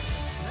Talk?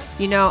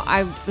 You know,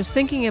 I was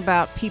thinking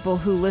about people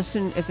who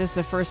listen, if this is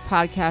the first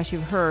podcast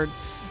you've heard,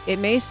 it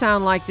may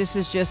sound like this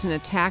is just an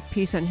attack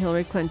piece on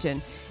Hillary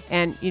Clinton.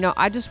 And, you know,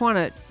 I just want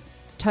to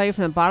tell you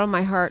from the bottom of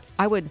my heart,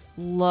 I would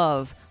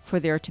love for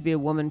there to be a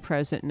woman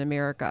president in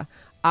America.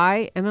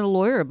 I am a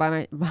lawyer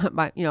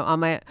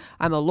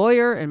I'm a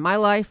lawyer in my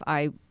life.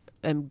 I'm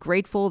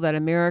grateful that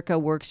America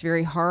works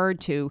very hard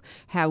to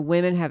have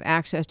women have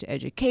access to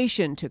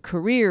education, to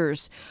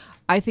careers.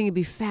 I think it'd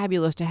be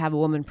fabulous to have a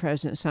woman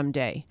president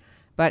someday.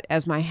 But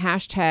as my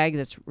hashtag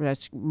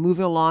that's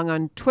moving along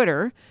on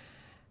Twitter,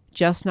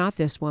 just not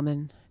this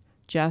woman,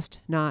 just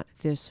not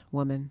this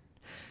woman.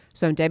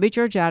 So I'm Debbie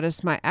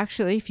Georgatos.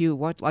 If you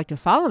would like to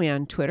follow me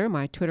on Twitter,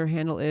 my Twitter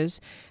handle is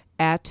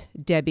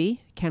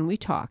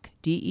 @DebbieCanWeTalk,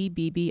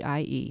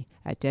 DEBBIE,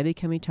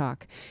 @DebbieCanWeTalk.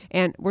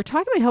 And we're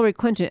talking about Hillary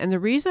Clinton, and the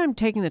reason I'm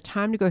taking the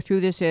time to go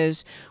through this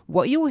is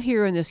what you will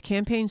hear in this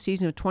campaign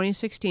season of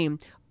 2016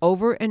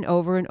 over and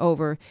over and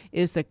over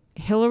is the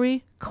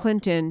Hillary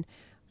Clinton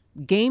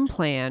game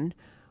plan,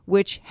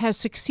 which has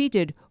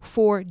succeeded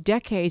for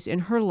decades in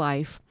her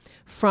life,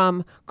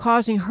 from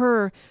causing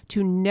her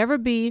to never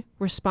be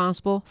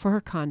responsible for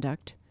her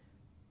conduct,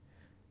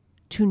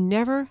 to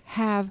never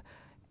have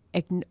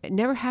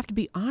to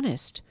be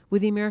honest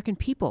with the American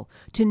people,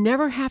 to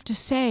never have to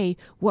say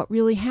what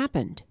really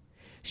happened.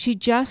 She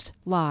just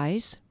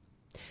lies.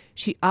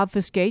 She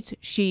obfuscates.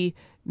 She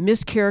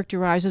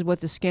mischaracterizes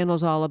what the scandal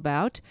is all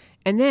about.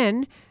 And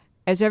then,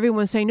 as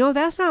everyone's saying, no,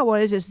 that's not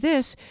what it is, it's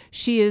this,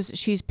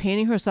 she's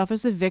painting herself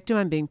as a victim.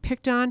 I'm being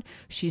picked on.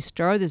 She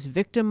started this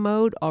victim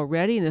mode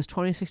already in this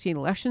 2016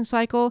 election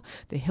cycle,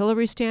 the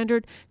Hillary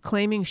standard,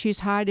 claiming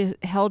she's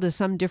held to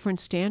some different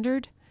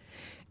standard.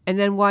 And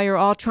then while you're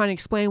all trying to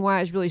explain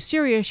why it's really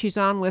serious, she's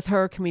on with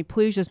her, can we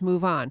please just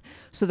move on?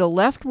 So the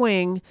left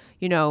wing,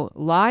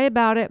 lie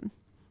about it,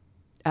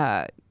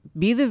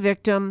 be the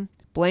victim,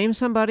 blame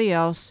somebody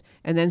else,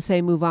 and then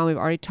say, move on. We've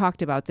already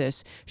talked about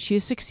this. She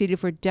has succeeded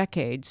for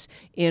decades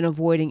in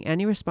avoiding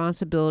any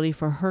responsibility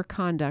for her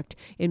conduct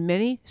in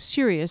many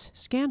serious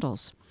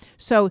scandals.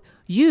 So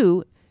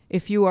you,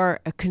 if you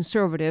are a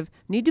conservative,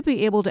 need to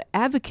be able to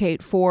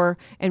advocate for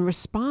and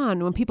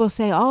respond when people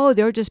say, oh,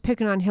 they're just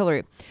picking on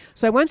Hillary.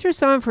 So I went through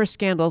some of her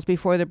scandals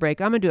before the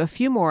break. I'm going to do a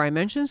few more. I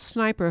mentioned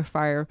Sniper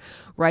Fire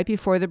right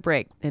before the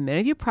break. And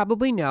many of you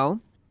probably know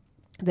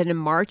that in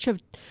March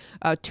of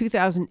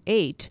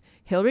 2008,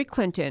 Hillary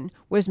Clinton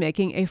was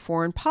making a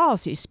foreign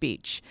policy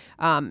speech,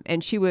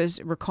 and she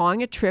was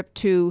recalling a trip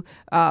to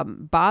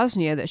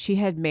Bosnia that she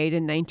had made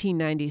in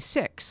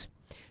 1996.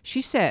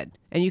 She said,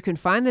 and you can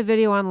find the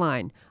video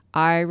online,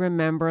 I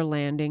remember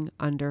landing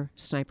under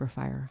sniper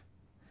fire.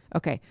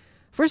 Okay,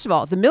 first of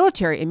all, the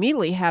military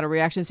immediately had a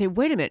reaction and say,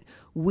 wait a minute,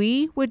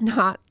 we would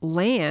not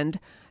land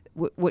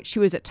what she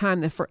was at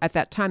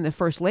that time the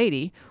first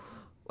lady.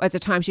 at the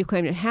time she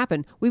claimed it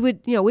happened, we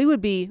would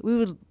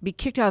be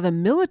kicked out of the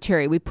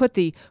military. We put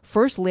the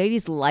First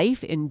Lady's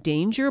life in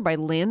danger by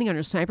landing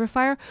under sniper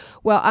fire.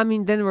 Well, I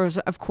mean, then there was,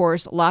 of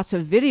course, lots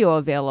of video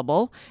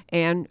available.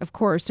 And, of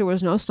course, there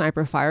was no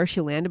sniper fire.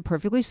 She landed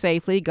perfectly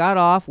safely, got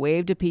off,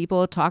 waved to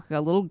people, talked to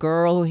a little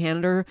girl who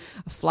handed her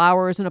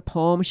flowers and a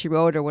poem she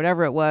wrote or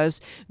whatever it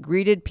was,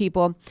 greeted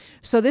people.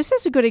 So this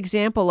is a good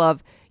example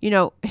of,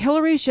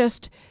 Hillary's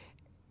just...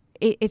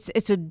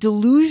 It's a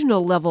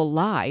delusional level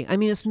lie. I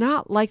mean, it's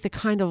not like the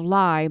kind of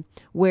lie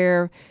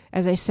where,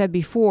 as I said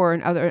before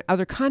in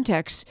other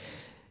contexts,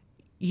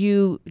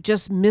 you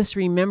just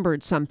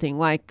misremembered something.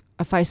 Like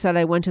if I said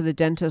I went to the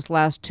dentist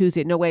last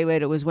Tuesday, no,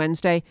 wait, it was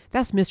Wednesday.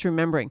 That's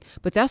misremembering.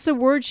 But that's the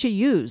word she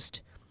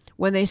used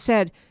when they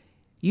said,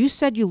 you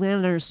said you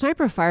landed under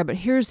sniper fire, but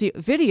here's the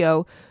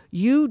video.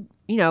 You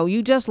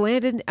just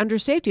landed under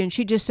safety. And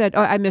she just said,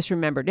 oh, I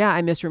misremembered. Yeah,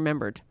 I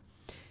misremembered.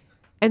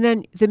 And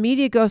then the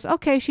media goes,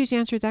 okay, she's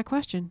answered that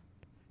question.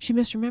 She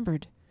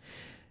misremembered.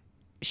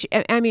 So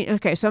I'm going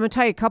to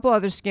tell you a couple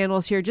other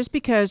scandals here, just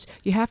because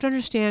you have to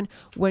understand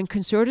when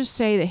conservatives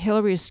say that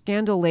Hillary is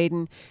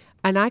scandal-laden,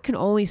 and I can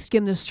only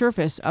skim the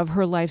surface of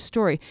her life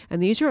story.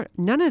 And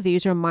none of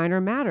these are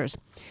minor matters.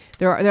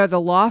 There are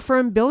the law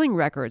firm billing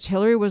records.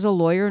 Hillary was a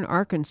lawyer in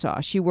Arkansas.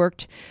 She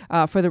worked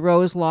for the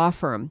Rose Law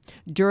Firm.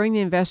 During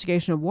the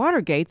investigation of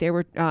Watergate, they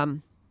were...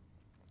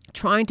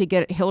 trying to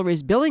get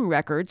Hillary's billing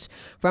records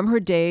from her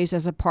days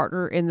as a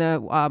partner in the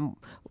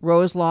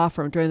Rose Law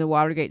Firm during the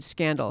Watergate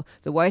scandal.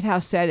 The White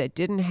House said it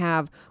didn't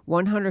have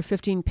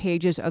 115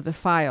 pages of the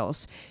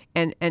files.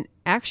 And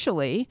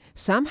actually,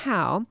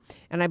 somehow,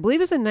 and I believe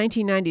it was in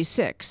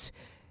 1996,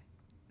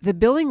 the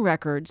billing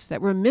records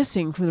that were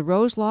missing from the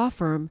Rose Law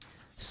Firm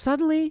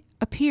suddenly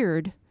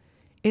appeared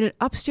in an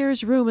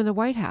upstairs room in the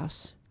White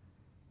House.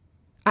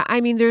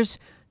 I mean, there's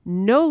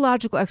no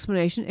logical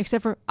explanation,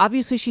 except for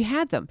obviously she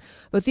had them.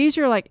 But these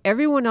are like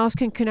everyone else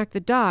can connect the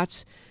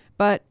dots,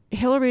 but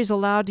Hillary is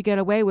allowed to get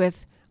away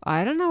with,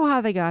 I don't know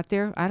how they got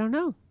there. I don't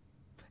know.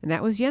 And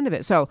that was the end of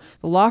it. So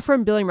the law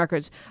firm billing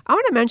records. I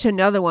want to mention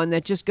another one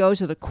that just goes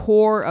to the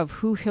core of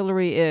who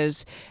Hillary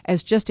is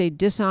as just a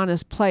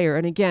dishonest player.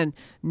 And again,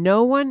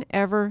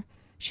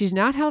 she's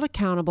not held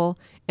accountable,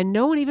 and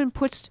no one even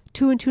puts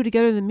two and two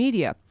together in the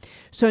media.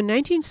 So in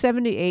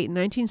 1978 and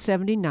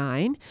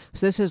 1979,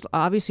 so this is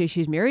obviously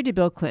she's married to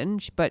Bill Clinton,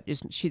 but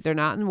they're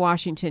not in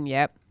Washington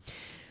yet.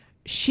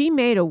 She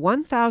made a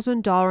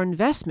 $1,000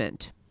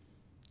 investment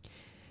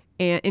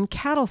in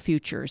cattle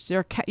futures.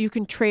 You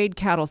can trade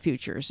cattle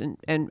futures,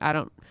 and I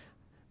don't.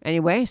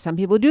 Anyway, some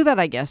people do that,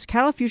 I guess.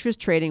 Cattle futures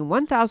trading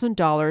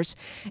 $1,000,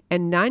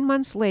 and 9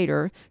 months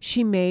later,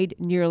 she made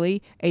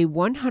nearly a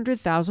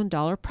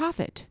 $100,000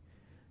 profit.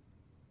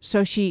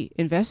 So she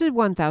invested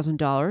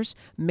 $1,000,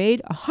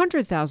 made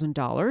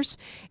 $100,000,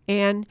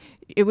 and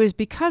it was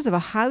because of a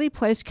highly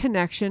placed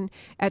connection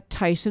at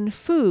Tyson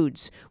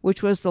Foods,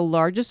 which was the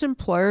largest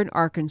employer in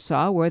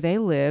Arkansas where they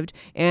lived,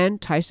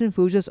 and Tyson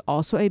Foods is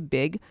also a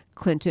big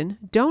Clinton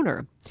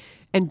donor.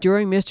 And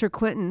during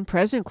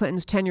President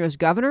Clinton's tenure as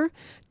governor,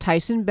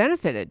 Tyson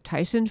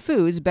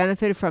Foods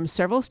benefited from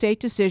several state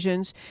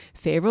decisions,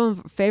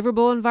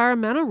 favorable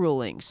environmental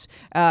rulings,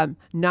 $9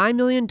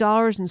 million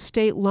in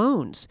state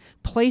loans,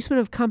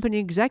 placement of company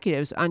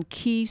executives on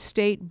key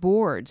state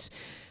boards.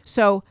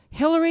 So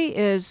Hillary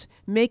is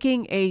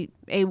making a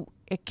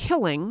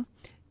killing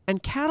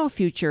and cattle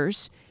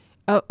futures,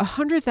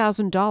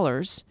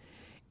 $100,000,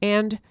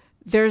 and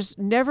there's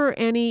never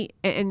any,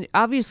 and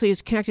obviously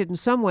it's connected in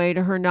some way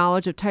to her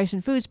knowledge of Tyson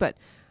Foods, but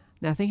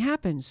nothing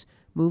happens.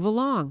 Move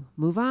along,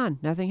 move on.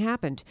 Nothing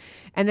happened.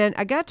 And then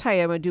I got to tell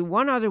you, I'm going to do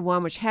one other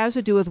one, which has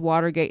to do with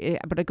Watergate,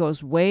 but it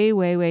goes way,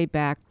 way, way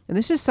back. And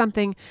this is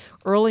something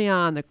early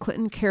on, the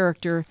Clinton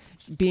character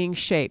being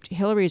shaped.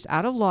 Hillary is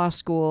out of law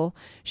school.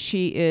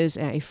 She is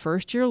a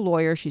first-year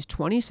lawyer. She's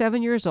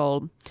 27 years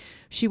old.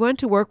 She went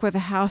to work with the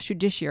House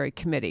Judiciary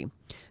Committee.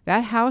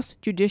 That House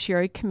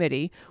Judiciary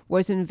Committee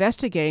was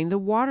investigating the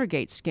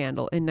Watergate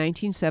scandal in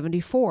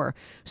 1974.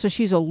 So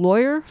she's a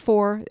lawyer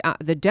for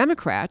the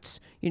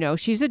Democrats.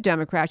 She's a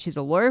Democrat. She's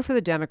a lawyer for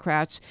the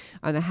Democrats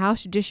on the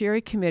House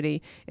Judiciary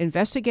Committee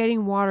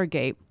investigating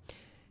Watergate.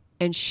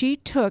 And she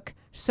took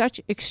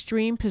such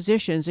extreme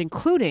positions,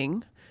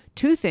 including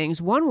two things.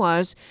 One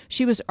was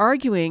she was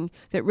arguing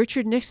that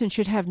Richard Nixon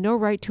should have no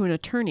right to an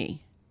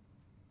attorney.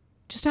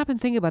 Just stop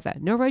and think about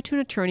that. No right to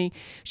an attorney.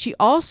 She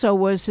also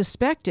was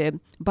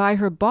suspected by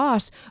her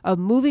boss of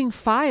moving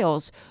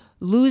files,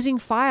 losing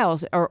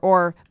files,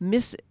 or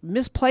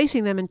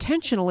misplacing them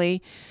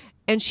intentionally,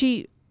 and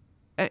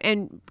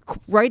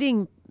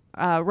writing.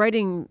 I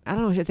don't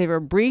know if they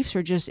were briefs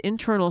or just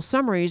internal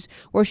summaries,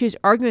 where she's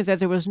arguing that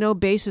there was no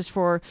basis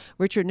for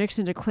Richard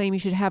Nixon to claim he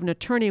should have an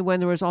attorney when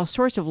there was all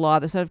sorts of law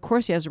that said, of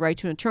course, he has a right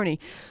to an attorney,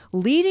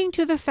 leading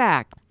to the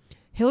fact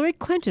Hillary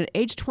Clinton,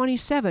 age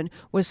 27,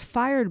 was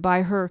fired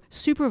by her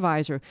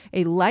supervisor,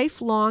 a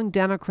lifelong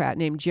Democrat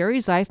named Jerry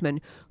Zeifman,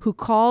 who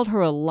called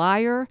her a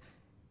liar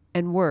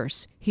and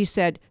worse. He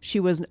said she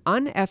was an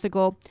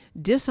unethical,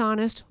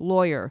 dishonest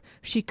lawyer.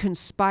 She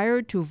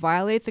conspired to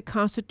violate the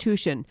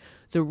Constitution,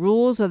 the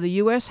rules of the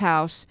U.S.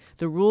 House,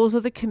 the rules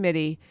of the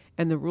committee,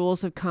 and the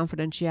rules of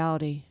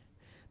confidentiality.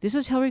 This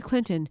is Hillary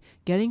Clinton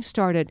getting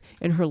started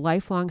in her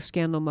lifelong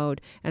scandal mode.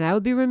 And I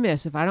would be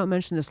remiss if I don't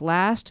mention this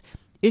last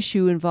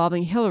issue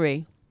involving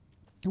Hillary,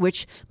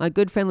 which my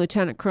good friend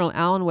Lieutenant Colonel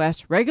Alan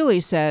West regularly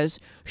says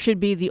should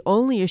be the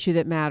only issue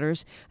that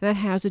matters, and that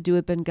has to do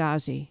with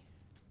Benghazi.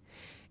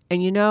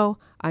 And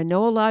I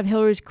know a lot of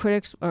Hillary's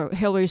critics or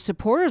Hillary's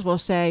supporters will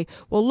say,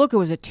 well, look, it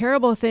was a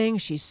terrible thing.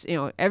 She's,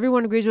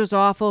 everyone agrees it was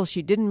awful.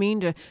 She didn't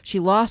mean to. She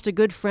lost a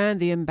good friend.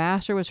 The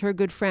ambassador was her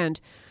good friend.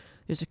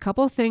 There's a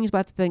couple of things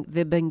about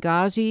the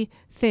Benghazi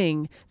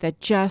thing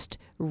that just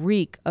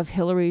reek of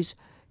Hillary's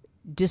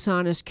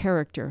dishonest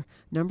character.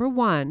 Number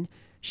one,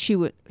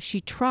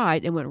 she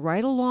tried and went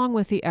right along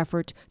with the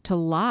effort to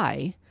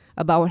lie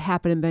about what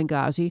happened in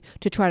Benghazi,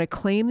 to try to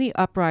claim the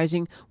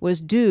uprising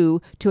was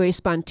due to a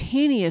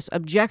spontaneous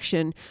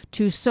objection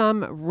to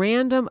some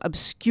random,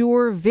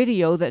 obscure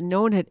video that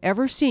no one had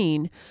ever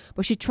seen.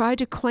 But she tried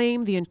to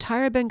claim the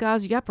entire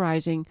Benghazi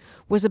uprising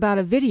was about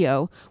a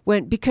video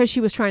because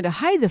she was trying to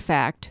hide the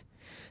fact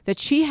that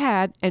she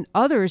had, and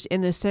others in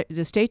the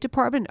State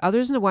Department,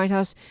 others in the White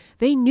House,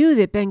 they knew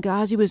that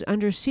Benghazi was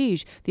under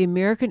siege. The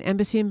American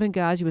embassy in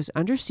Benghazi was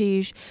under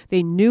siege.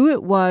 They knew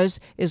it was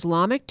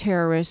Islamic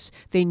terrorists.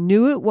 They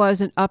knew it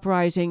was an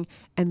uprising,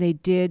 and they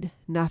did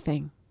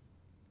nothing.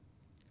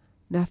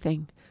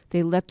 Nothing.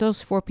 They let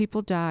those 4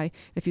 people die.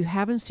 If you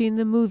haven't seen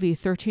the movie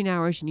 13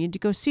 Hours, you need to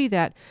go see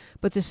that.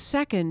 But the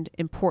second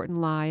important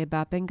lie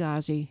about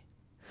Benghazi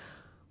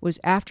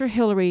was after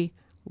Hillary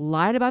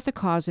lied about the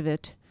cause of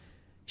it,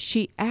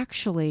 she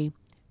actually,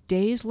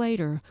 days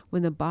later,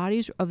 when the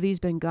bodies of these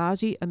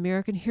Benghazi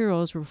American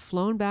heroes were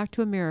flown back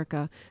to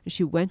America, and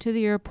she went to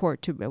the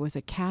airport with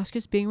the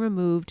caskets being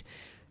removed,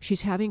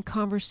 she's having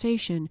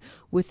conversation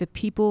with the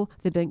people,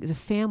 the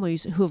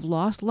families who have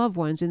lost loved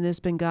ones in this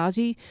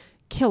Benghazi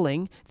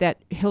killing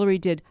that Hillary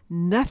did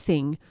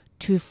nothing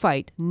to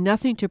fight,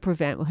 nothing to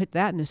prevent. We'll hit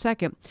that in a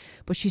second.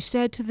 But she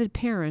said to the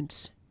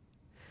parents,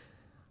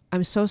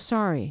 I'm so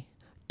sorry.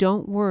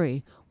 Don't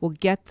worry. We'll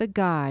get the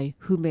guy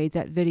who made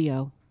that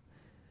video.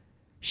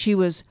 She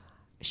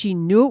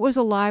knew it was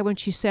a lie when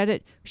she said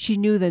it. She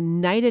knew the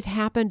night it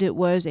happened it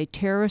was a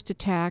terrorist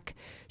attack.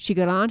 She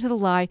got onto the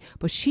lie,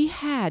 but she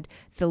had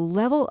the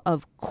level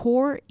of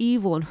core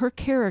evil in her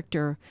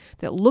character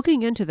that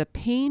looking into the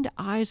pained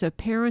eyes of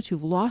parents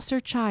who've lost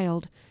their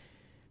child,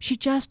 she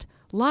just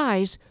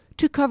lies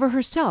to cover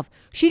herself.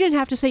 She didn't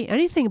have to say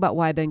anything about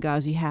why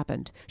Benghazi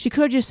happened. She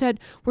could have just said,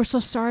 we're so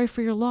sorry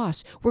for your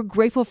loss. We're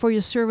grateful for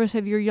your service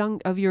of your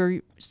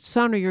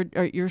son or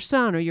your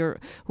son or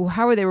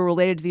however they were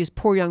related to these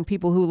poor young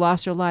people who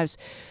lost their lives.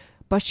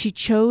 But she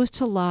chose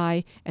to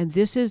lie, and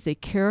this is the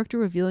character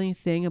revealing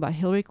thing about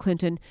Hillary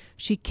Clinton.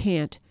 She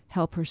can't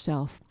help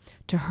herself.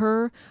 To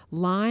her,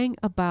 lying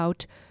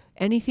about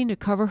anything to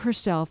cover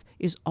herself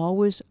is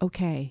always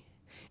okay.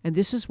 And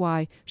this is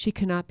why she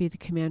cannot be the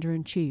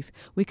commander-in-chief.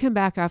 We come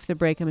back after the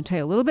break. I'm going to tell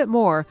you a little bit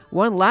more,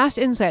 one last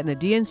insight in the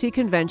DNC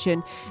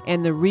convention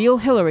and the real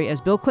Hillary,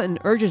 as Bill Clinton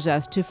urges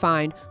us to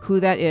find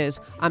who that is.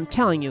 I'm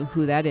telling you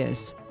who that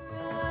is.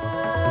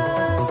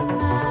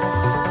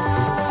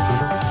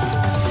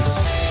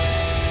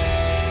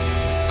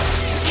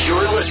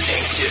 You're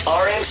listening to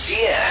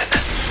RNCN,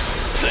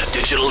 the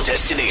digital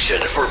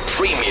destination for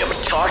premium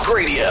talk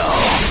radio.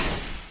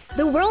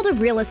 The world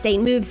of real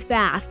estate moves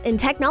fast, and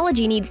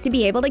technology needs to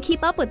be able to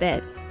keep up with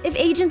it. If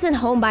agents and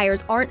home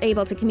buyers aren't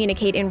able to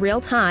communicate in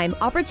real time,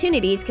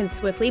 opportunities can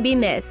swiftly be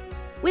missed.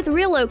 With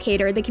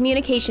RealLocator, the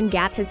communication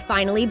gap has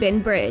finally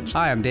been bridged.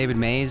 Hi, I'm David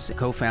Mays,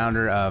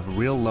 co-founder of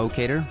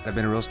RealLocator. I've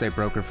been a real estate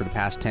broker for the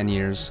past 10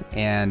 years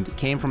and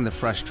came from the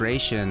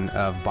frustration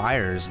of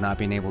buyers not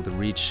being able to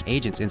reach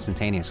agents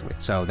instantaneously.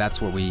 So that's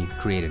what we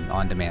created,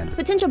 on demand.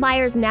 Potential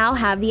buyers now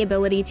have the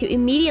ability to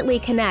immediately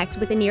connect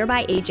with a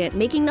nearby agent,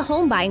 making the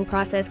home buying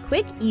process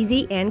quick,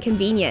 easy, and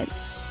convenient.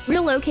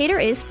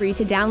 RealLocator is free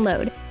to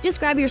download. Just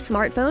grab your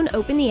smartphone,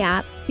 open the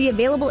app, see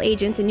available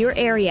agents in your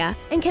area,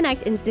 and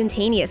connect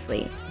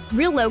instantaneously.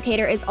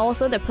 RealLocator is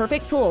also the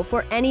perfect tool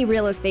for any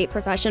real estate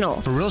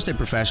professional. For real estate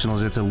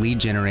professionals, it's a lead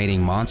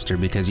generating monster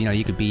because,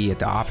 you could be at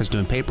the office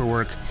doing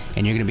paperwork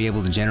and you're going to be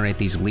able to generate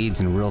these leads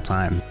in real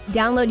time.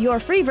 Download your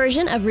free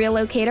version of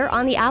RealLocator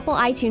on the Apple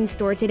iTunes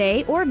Store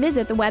today or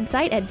visit the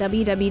website at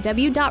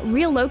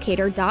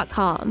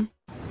www.reallocator.com.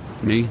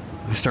 Me?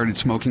 I started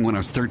smoking when I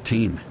was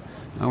 13.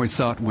 I always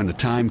thought when the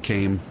time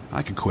came,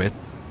 I could quit.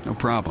 No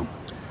problem.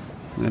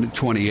 Then at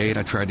 28,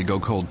 I tried to go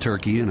cold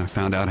turkey, and I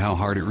found out how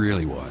hard it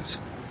really was.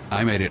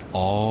 I made it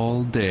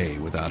all day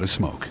without a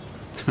smoke.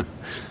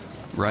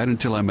 Right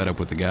until I met up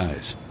with the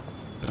guys.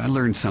 But I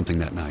learned something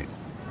that night.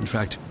 In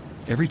fact,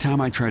 every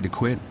time I tried to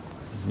quit,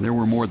 there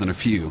were more than a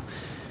few,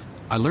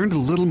 I learned a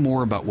little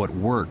more about what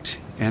worked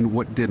and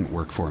what didn't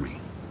work for me.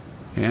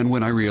 And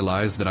when I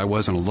realized that I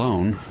wasn't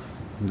alone,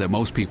 that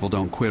most people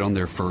don't quit on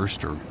their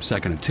first or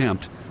second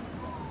attempt,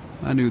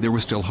 I knew there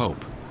was still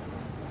hope.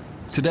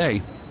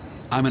 Today,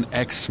 I'm an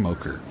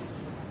ex-smoker.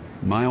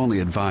 My only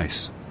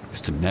advice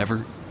is to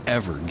never,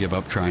 ever give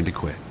up trying to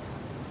quit.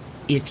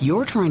 If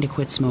you're trying to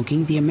quit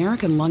smoking, the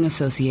American Lung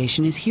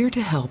Association is here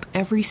to help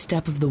every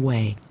step of the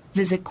way.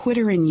 Visit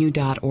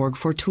quitterinyou.org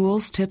for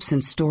tools, tips,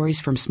 and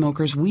stories from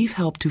smokers we've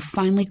helped to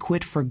finally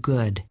quit for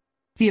good.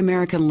 The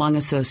American Lung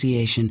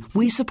Association.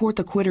 We support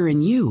the quitter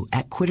in you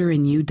at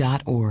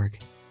quitterinyou.org.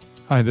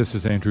 Hi, this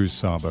is Andrew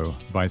Sabo,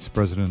 Vice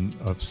President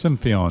of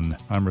Symphion.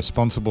 I'm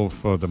responsible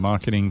for the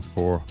marketing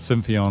for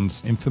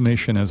Symphion's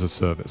Information as a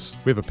Service.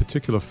 We have a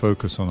particular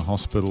focus on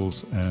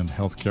hospitals and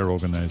healthcare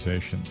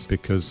organizations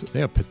because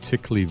they are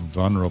particularly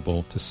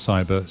vulnerable to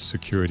cyber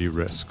security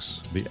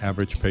risks. The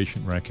average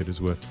patient record is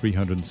worth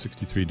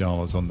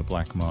 $363 on the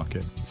black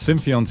market.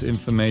 Symphion's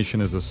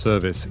Information as a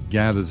Service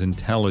gathers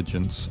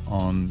intelligence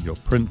on your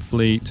print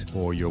fleet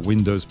or your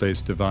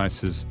Windows-based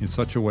devices in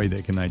such a way that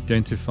it can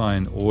identify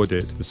and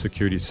audit the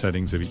security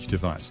settings of each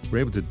device. We're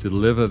able to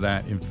deliver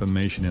that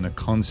information in a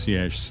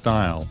concierge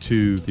style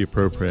to the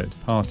appropriate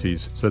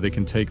parties so they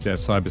can take their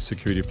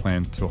cybersecurity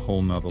plan to a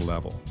whole nother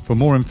level. For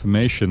more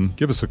information,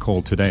 give us a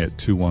call today at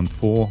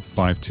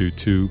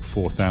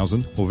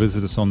 214-522-4000 or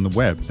visit us on the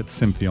web at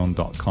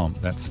symphion.com.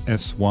 That's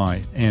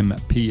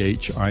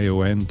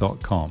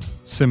symphion.com.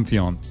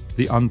 Symphion,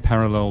 the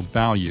unparalleled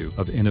value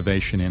of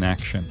innovation in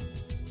action.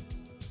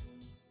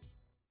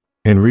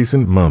 In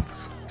recent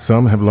months,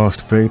 some have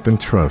lost faith and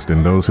trust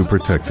in those who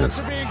protect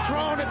us.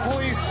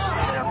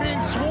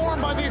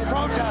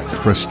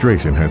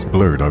 Frustration has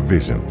blurred our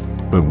vision,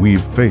 but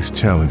we've faced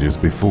challenges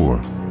before.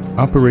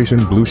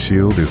 Operation Blue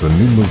Shield is a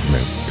new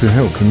movement to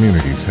help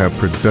communities have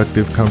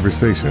productive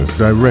conversations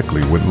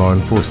directly with law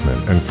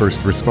enforcement and first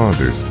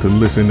responders to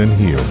listen and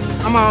heal.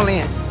 I'm all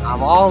in.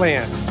 I'm all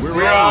in.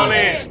 We're all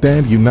in.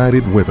 Stand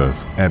united with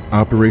us at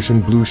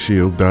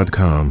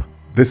OperationBlueShield.com.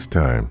 This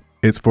time,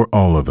 it's for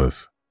all of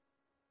us.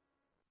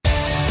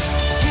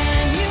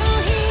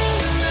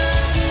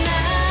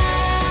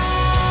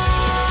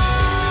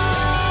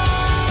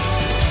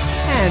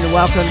 And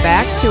welcome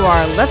back to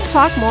our Let's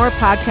Talk More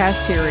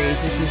podcast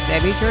series. This is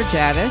Debbie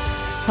Georgatos,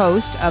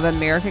 host of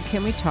America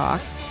Can We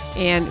Talk?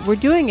 And we're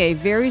doing a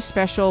very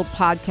special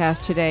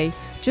podcast today,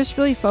 just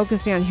really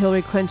focusing on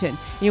Hillary Clinton.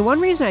 You know, one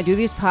reason I do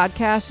these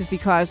podcasts is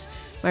because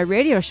my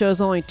radio show is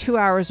only 2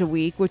 hours a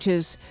week, which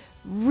is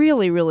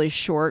really, really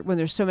short when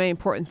there's so many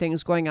important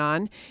things going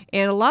on.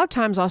 And a lot of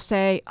times I'll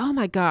say, oh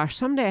my gosh,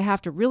 someday I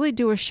have to really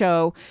do a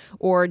show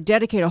or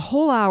dedicate a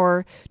whole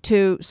hour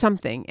to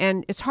something.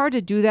 And it's hard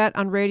to do that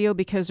on radio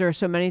because there are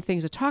so many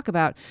things to talk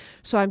about.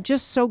 So I'm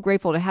just so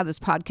grateful to have this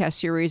podcast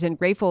series and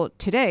grateful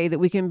today that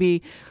we can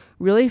be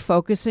really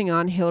focusing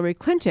on Hillary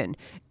Clinton.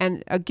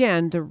 And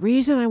again, the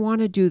reason I want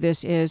to do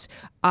this is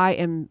I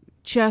can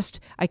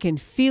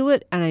feel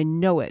it and I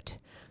know it.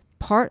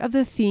 Part of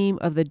the theme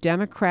of the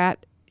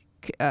Democrat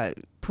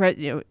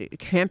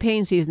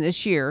campaign season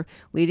this year,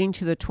 leading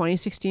to the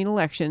 2016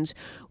 elections,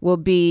 will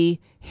be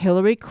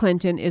Hillary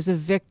Clinton is a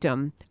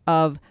victim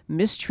of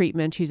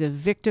mistreatment. She's a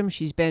victim.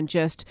 She's been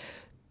just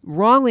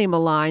wrongly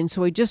maligned.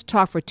 So we just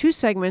talked for 2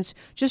 segments,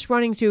 just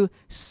running through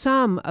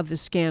some of the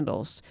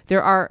scandals.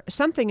 There are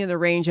something in the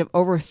range of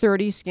over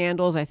 30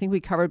 scandals. I think we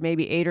covered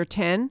maybe 8 or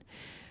 10.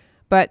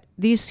 But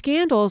these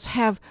scandals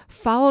have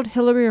followed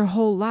Hillary her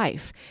whole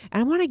life. And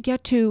I want to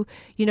get to,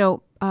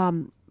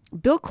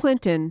 Bill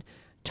Clinton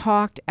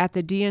talked at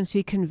the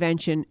DNC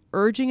convention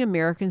urging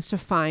Americans to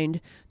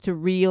find the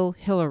real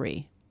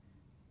Hillary.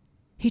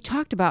 He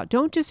talked about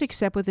don't just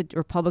accept what the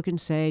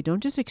Republicans say.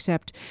 Don't just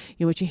accept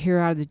what you hear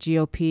out of the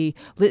GOP.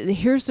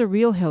 Here's the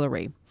real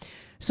Hillary.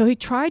 So he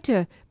tried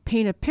to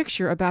paint a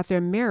picture about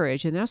their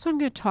marriage, and that's what I'm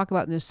going to talk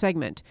about in this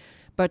segment.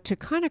 But to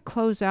kind of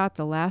close out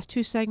the last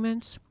 2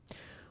 segments,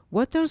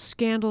 what those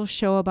scandals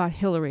show about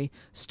Hillary,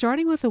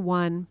 starting with the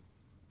one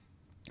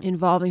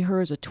involving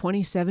her as a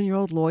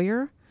 27-year-old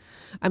lawyer.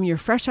 I mean, you're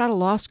fresh out of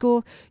law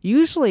school.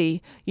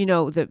 Usually,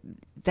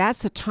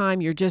 that's the time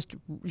you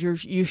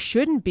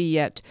shouldn't be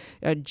yet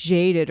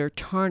jaded or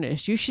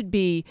tarnished. You should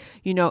be,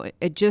 I'm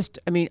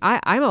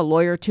a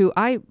lawyer too.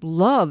 I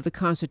love the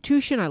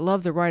Constitution. I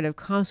love the right of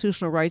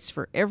constitutional rights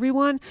for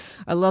everyone.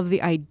 I love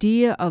the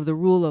idea of the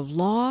rule of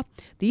law.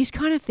 These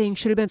kind of things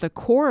should have been at the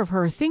core of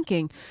her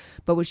thinking.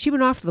 But when she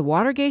went off to the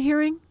Watergate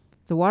hearing,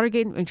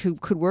 and she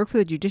could work for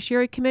the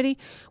Judiciary Committee,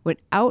 went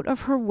out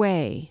of her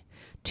way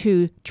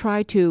to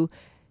try to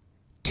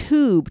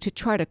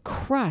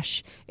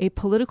crush a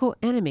political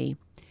enemy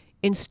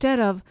instead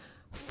of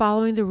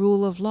following the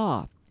rule of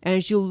law. And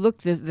as you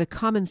look, the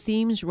common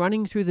themes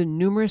running through the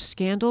numerous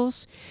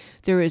scandals,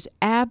 there is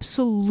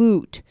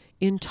absolute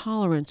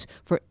intolerance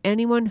for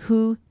anyone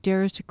who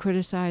dares to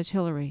criticize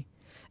Hillary.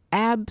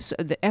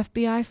 The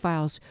FBI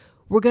files,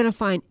 we're going to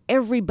find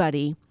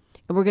everybody,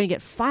 and we're going to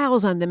get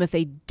files on them if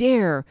they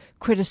dare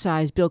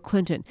criticize Bill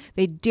Clinton.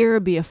 They dare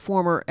be a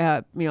former,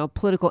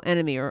 political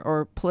enemy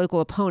or political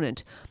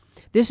opponent.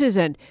 There's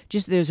a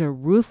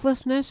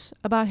ruthlessness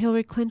about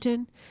Hillary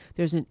Clinton.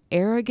 There's an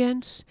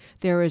arrogance.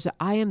 There is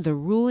I am the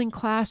ruling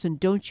class and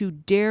don't you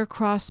dare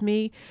cross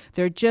me.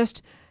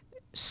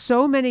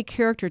 so many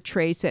character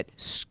traits that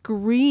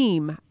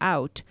scream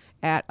out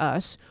at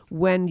us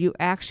when you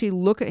actually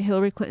look at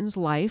Hillary Clinton's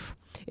life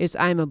is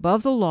I'm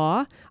above the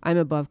law, I'm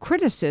above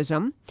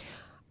criticism,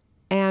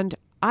 and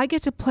I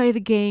get to play the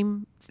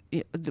game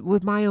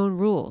with my own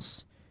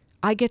rules.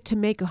 I get to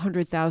make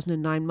 $100,000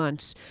 in 9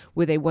 months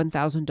with a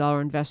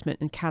 $1,000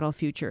 investment in cattle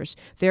futures.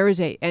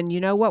 And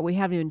you know what? We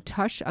haven't even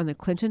touched on the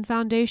Clinton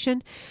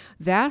Foundation.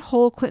 That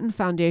whole Clinton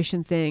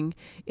Foundation thing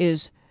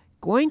is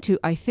going to,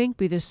 I think,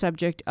 be the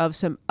subject of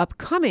some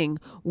upcoming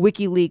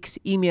WikiLeaks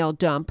email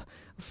dump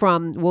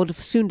we'll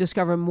soon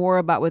discover more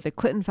about what the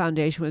Clinton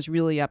Foundation was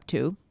really up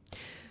to.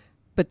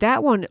 But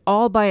that one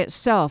all by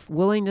itself,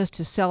 willingness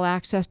to sell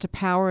access to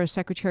power as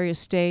Secretary of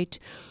State,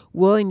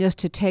 willingness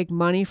to take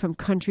money from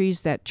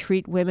countries that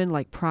treat women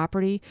like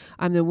property.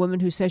 I'm the woman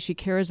who says she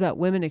cares about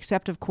women,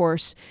 except, of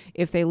course,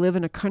 if they live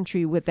in a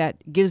country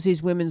that gives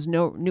these women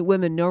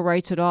no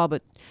rights at all,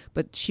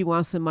 but she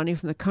wants the money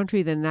from the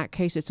country, then in that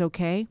case it's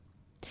okay.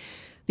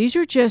 These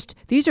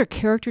are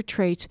character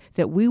traits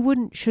that we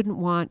shouldn't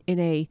want in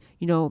a,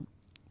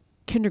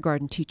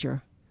 kindergarten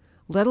teacher,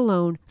 let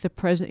alone the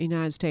President of the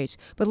United States.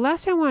 But the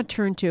last thing I want to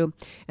turn to,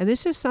 and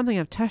this is something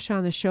I've touched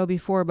on the show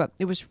before, but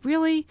it was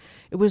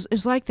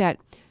like that.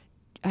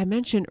 I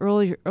mentioned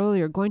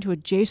earlier going to a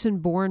Jason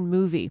Bourne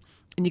movie,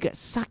 and you get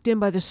sucked in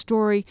by the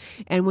story,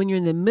 and when you're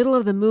in the middle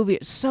of the movie,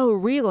 it's so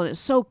real and it's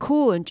so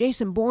cool, and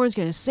Jason Bourne's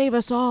going to save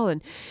us all,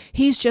 and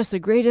he's just the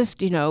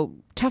greatest,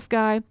 tough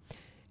guy.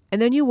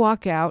 And then you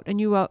walk out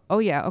and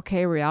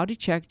reality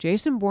check,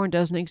 Jason Bourne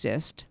doesn't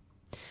exist.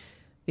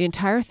 The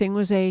entire thing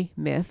was a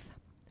myth.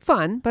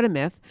 Fun, but a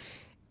myth.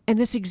 And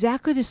that's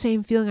exactly the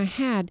same feeling I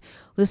had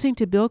listening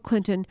to Bill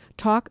Clinton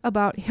talk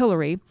about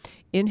Hillary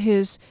in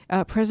his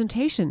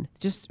presentation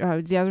just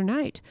the other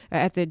night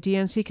at the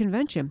DNC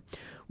convention.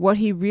 What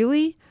he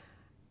really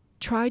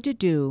tried to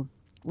do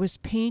was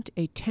paint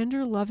a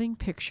tender, loving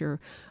picture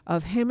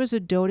of him as a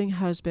doting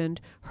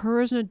husband, her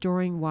as an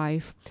adoring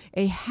wife,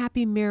 a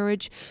happy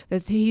marriage,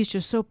 that he's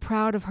just so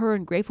proud of her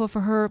and grateful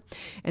for her,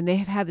 and they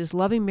have had this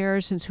loving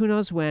marriage since who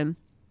knows when,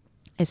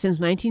 and since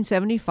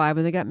 1975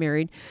 when they got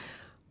married.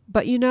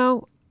 But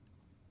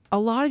a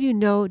lot of you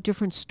know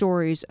different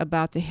stories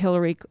about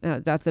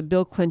the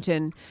Bill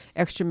Clinton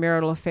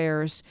extramarital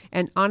affairs,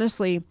 and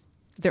honestly,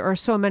 there are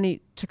so many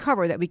to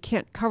cover that we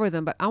can't cover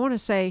them, but I want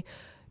to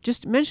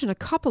just mention a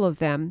couple of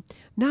them,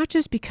 not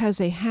just because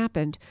they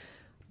happened,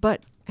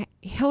 but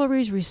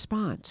Hillary's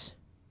response,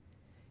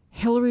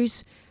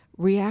 Hillary's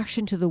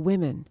reaction to the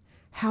women,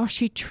 how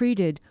she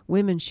treated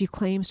women she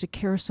claims to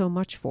care so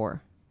much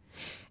for.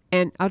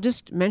 And I'll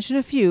just mention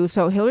a few.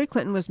 So Hillary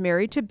Clinton was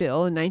married to Bill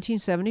in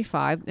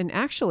 1975, and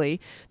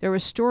actually there were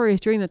stories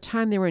during the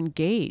time they were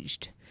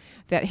engaged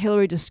that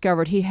Hillary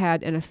discovered he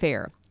had an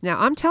affair. Now,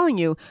 I'm telling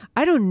you,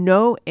 I don't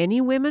know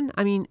any women,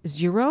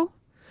 zero,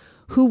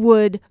 who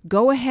would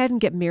go ahead and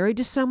get married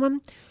to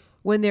someone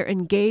when they're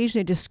engaged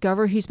and they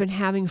discover he's been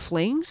having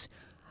flings.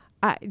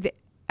 I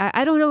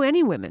don't know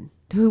any women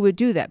who would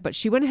do that, but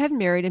she went ahead and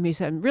married him. He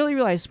said, really,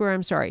 I swear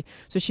I'm sorry.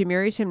 So she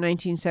marries him in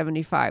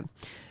 1975.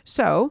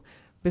 So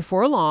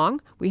before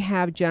long, we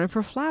have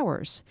Jennifer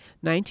Flowers,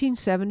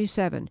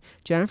 1977.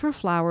 Jennifer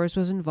Flowers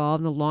was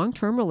involved in a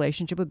long-term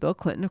relationship with Bill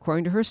Clinton,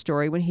 according to her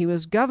story, when he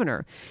was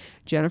governor.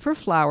 Jennifer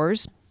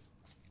Flowers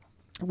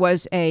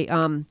was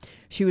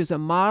she was a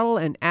model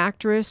and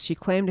actress. She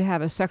claimed to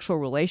have a sexual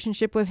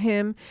relationship with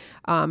him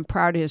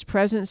prior to his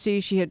presidency.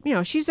 She had,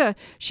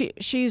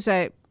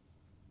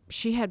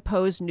 she had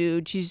posed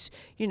nude. She's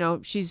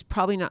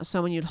probably not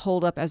someone you'd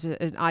hold up as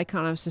an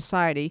icon of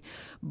society,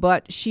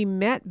 but she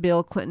met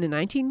Bill Clinton in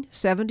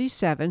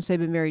 1977. So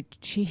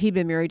he'd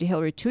been married to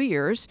Hillary 2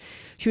 years.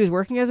 She was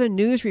working as a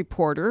news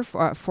reporter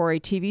for a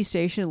TV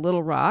station in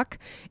Little Rock.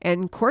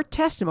 And in court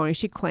testimony,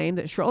 she claimed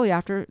that shortly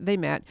after they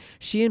met,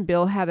 she and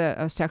Bill had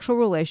a sexual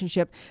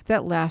relationship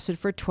that lasted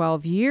for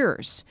 12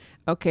 years.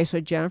 Okay, so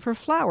Jennifer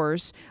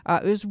Flowers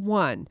is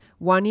one.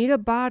 Juanita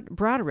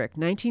Broderick,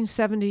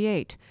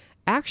 1978.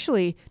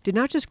 Actually did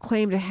not just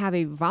claim to have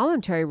a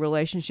voluntary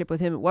relationship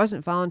with him. It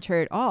wasn't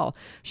voluntary at all.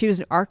 She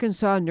was an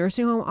Arkansas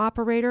nursing home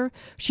operator.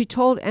 She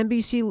told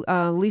NBC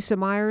Lisa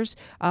Myers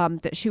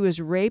that she was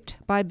raped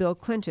by Bill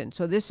Clinton.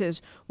 So this is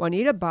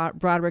Juanita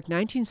Broderick,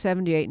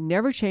 1978,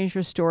 never changed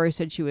her story,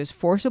 said she was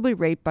forcibly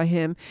raped by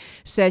him,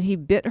 said he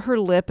bit her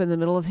lip in the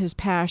middle of his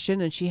passion,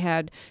 and she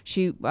had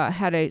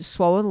a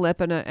swollen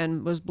lip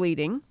and was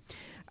bleeding.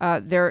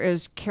 There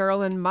is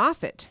Carolyn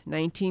Moffett,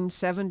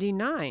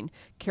 1979.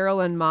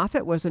 Carolyn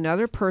Moffett was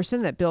another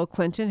person that Bill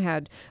Clinton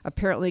had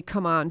apparently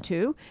come on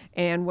to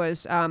and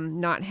was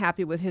not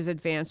happy with his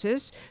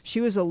advances. She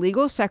was a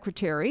legal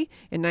secretary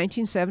in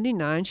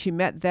 1979. She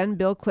met then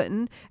Bill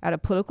Clinton at a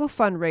political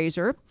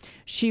fundraiser.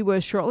 She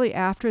was shortly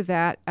after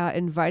that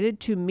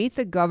invited to meet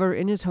the governor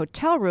in his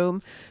hotel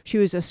room. She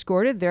was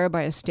escorted there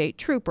by a state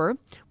trooper.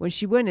 When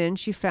she went in,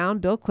 she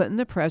found Bill Clinton,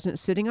 the president,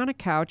 sitting on a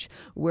couch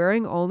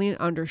wearing only an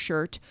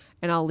undershirt.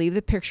 and I'll leave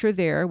the picture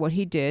there, what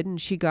he did,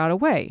 and she got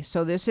away.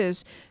 So this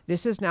is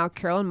now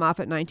Carolyn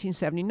Moffett,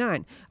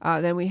 1979.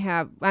 Then we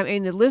have,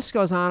 the list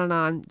goes on and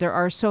on. There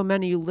are so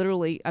many,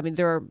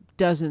 there are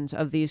dozens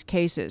of these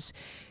cases.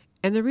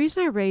 And the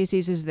reason I raise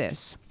these is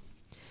this.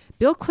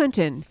 Bill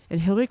Clinton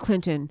and Hillary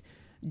Clinton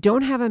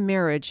don't have a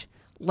marriage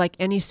like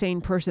any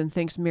sane person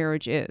thinks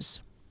marriage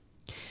is.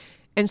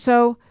 And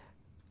so,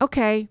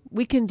 okay,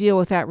 we can deal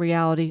with that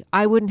reality.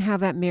 I wouldn't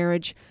have that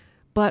marriage.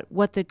 But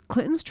what the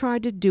Clintons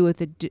tried to do at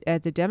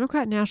the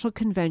Democrat National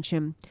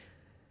Convention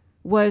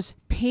was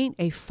paint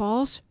a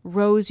false,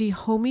 rosy,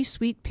 homey,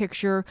 sweet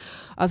picture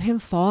of him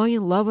falling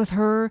in love with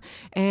her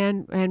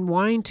and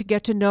wanting to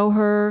get to know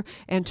her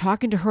and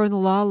talking to her in the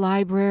law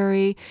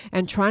library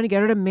and trying to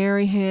get her to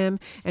marry him.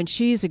 And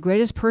she's the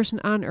greatest person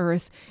on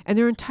earth. And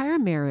their entire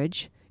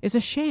marriage is a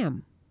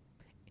sham.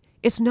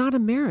 It's not a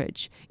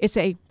marriage. It's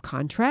a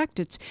contract.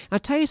 I'll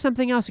tell you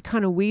something else. It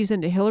kind of weaves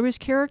into Hillary's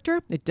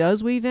character. It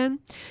does weave in.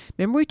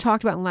 Remember we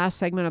talked about in the last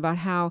segment about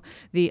how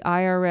the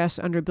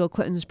IRS under Bill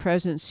Clinton's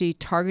presidency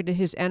targeted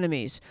his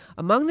enemies.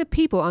 Among the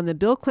people on the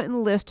Bill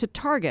Clinton list to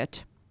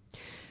target,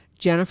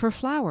 Jennifer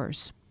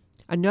Flowers.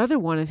 Another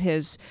one of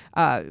his,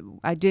 I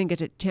didn't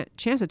get a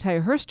chance to tell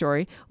you her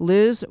story,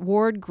 Liz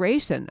Ward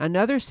Grayson,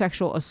 another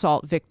sexual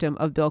assault victim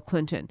of Bill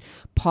Clinton.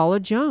 Paula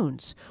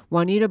Jones,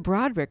 Juanita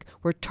Broderick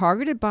were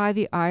targeted by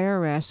the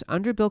IRS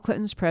under Bill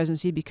Clinton's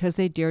presidency because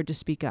they dared to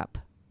speak up.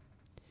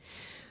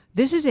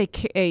 This is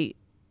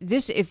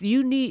if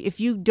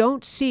you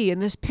don't see in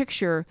this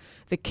picture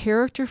the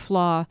character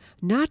flaw,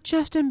 not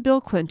just in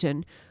Bill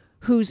Clinton,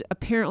 who's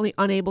apparently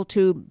unable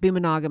to be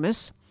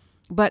monogamous,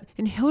 but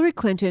in Hillary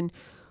Clinton,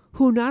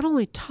 who not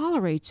only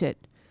tolerates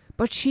it,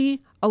 but she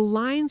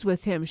aligns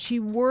with him. She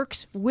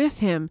works with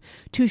him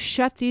to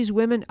shut these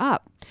women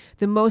up.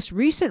 The most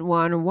recent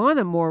one, or one of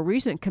the more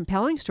recent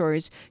compelling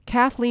stories,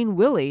 Kathleen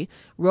Willey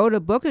wrote a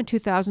book in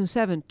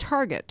 2007,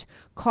 Target,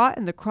 Caught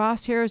in the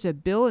Crosshairs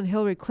of Bill and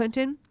Hillary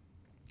Clinton,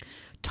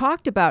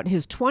 talked about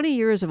his 20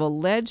 years of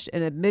alleged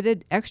and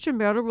admitted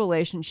extramarital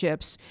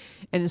relationships.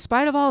 And in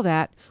spite of all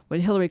that,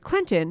 when Hillary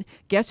Clinton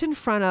gets in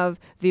front of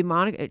the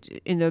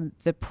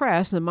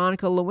press, the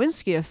Monica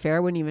Lewinsky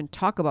affair, wouldn't even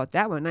talk about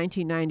that one,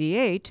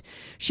 1998,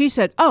 she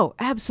said, "Oh,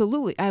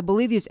 absolutely, I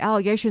believe these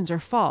allegations are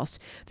false."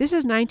 This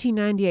is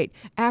 1998,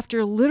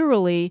 after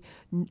literally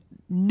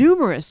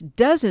numerous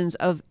dozens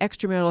of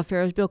extramarital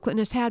affairs Bill Clinton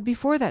has had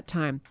before that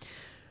time.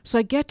 So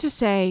I get to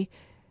say,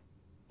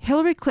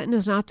 Hillary Clinton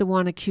is not the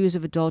one accused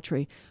of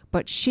adultery,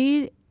 but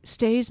she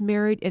stays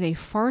married in a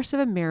farce of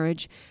a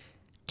marriage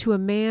to a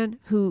man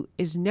who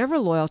is never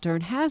loyal to her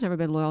and has never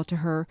been loyal to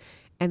her.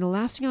 And the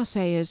last thing I'll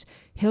say is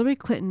Hillary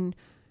Clinton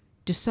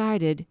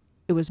decided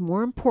it was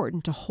more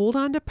important to hold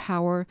on to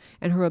power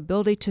and her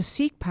ability to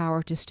seek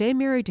power, to stay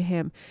married to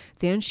him,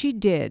 than she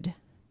did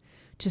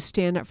to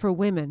stand up for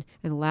women.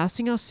 And the last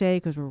thing I'll say,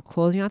 because we're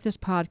closing out this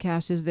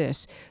podcast, is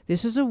this.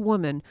 This is a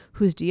woman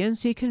whose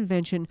DNC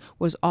convention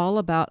was all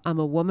about, I'm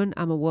a woman,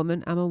 I'm a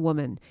woman, I'm a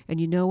woman.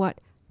 And you know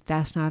what?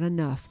 That's not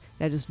enough.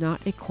 That is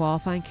not a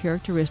qualifying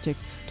characteristic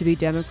to be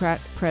Democrat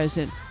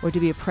president or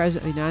to be a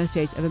president of the United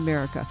States of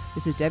America.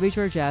 This is Debbie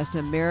George Addison,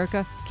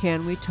 America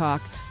Can We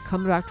Talk?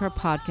 Come back to our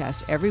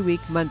podcast every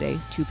week, Monday,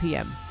 2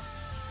 p.m.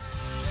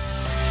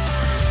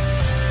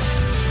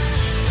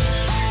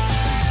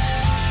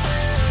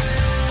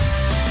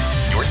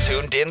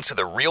 Tuned in to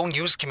the Real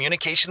News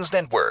Communications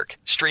Network,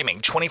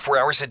 streaming 24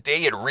 hours a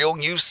day at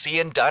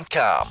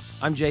realnewscn.com.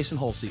 I'm Jason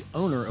Holsey,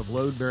 owner of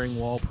Load Bearing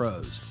Wall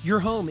Pros. Your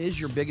home is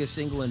your biggest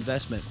single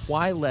investment.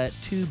 Why let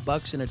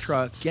 $2 in a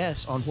truck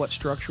guess on what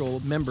structural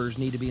members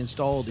need to be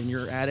installed in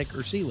your attic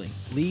or ceiling?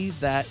 Leave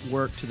that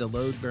work to the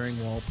Load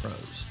Bearing Wall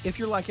Pros. If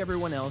you're like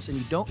everyone else and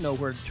you don't know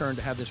where to turn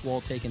to have this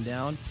wall taken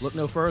down, look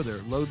no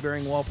further. Load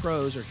Bearing Wall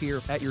Pros are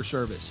here at your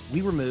service.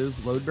 We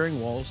remove load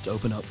bearing walls to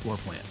open up floor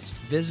plans.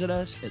 Visit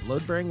us at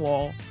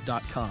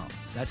loadbearingwall.com.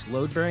 That's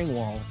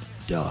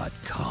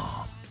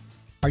loadbearingwall.com.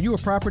 Are you a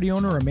property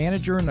owner or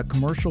manager in a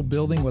commercial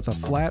building with a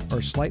flat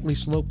or slightly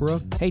sloped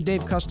roof? Hey,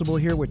 Dave Custable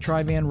here with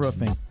Trivan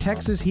Roofing.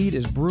 Texas heat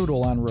is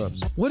brutal on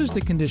roofs. What is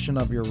the condition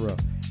of your roof?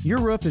 Your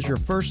roof is your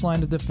first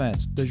line of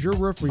defense. Does your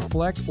roof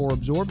reflect or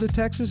absorb the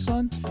Texas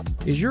sun?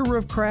 Is your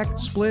roof cracked,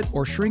 split,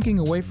 or shrinking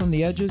away from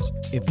the edges?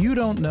 If you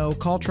don't know,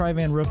 call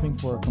Trivan Roofing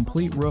for a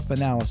complete roof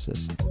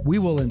analysis. We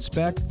will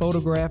inspect,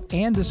 photograph,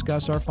 and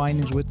discuss our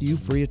findings with you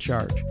free of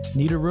charge.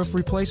 Need a roof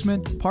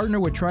replacement? Partner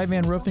with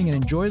Trivan Roofing and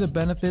enjoy the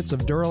benefits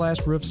of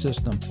Duralast Roof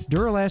System.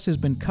 Duralast has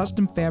been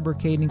custom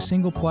fabricating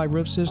single-ply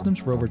roof systems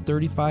for over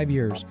 35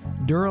 years.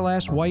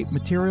 Duralast white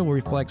material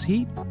reflects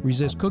heat,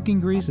 resists cooking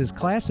grease, is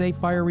Class A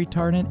fire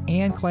retardant,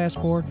 and Class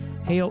 4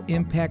 hail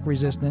impact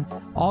resistant.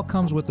 All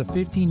comes with a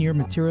 15-year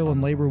material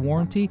and labor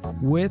warranty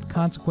with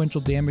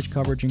consequential damage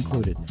coverage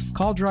included.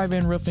 Call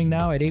Drive-In Roofing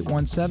now at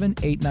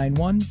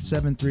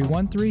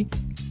 817-891-7313,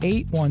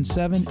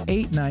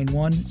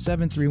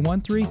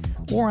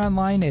 817-891-7313, or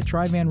online at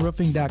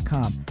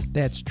drivevanroofing.com.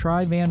 That's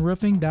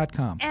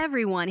tryvanroofing.com.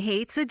 Everyone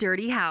hates a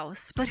dirty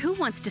house, but who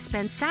wants to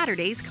spend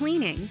Saturdays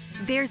cleaning?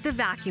 There's the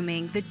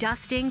vacuuming, the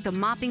dusting, the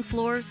mopping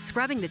floors,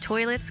 scrubbing the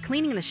toilets,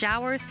 cleaning the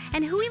showers,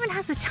 and who even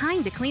has the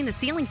time to clean the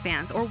ceiling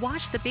fans or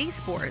wash the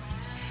baseboards?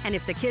 And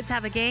if the kids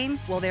have a game,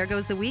 well, there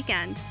goes the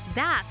weekend.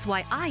 That's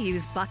why I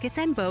use Buckets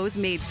and Bows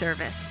Maid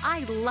Service.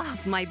 I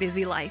love my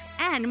busy life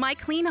and my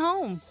clean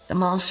home. The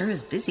mall sure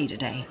is busy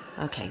today.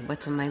 Okay,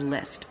 what's on my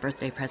list?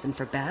 Birthday present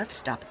for Beth,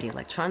 stop at the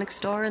electronics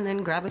store, and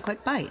then grab a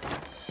quick bite.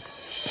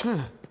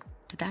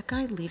 Did that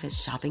guy leave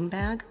his shopping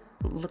bag?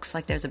 Looks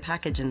like there's a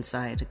package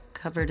inside,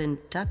 covered in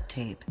duct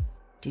tape.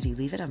 Did he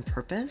leave it on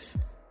purpose?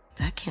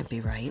 That can't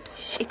be right.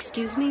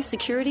 Excuse me,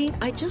 security?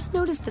 I just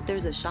noticed that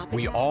there's a shopping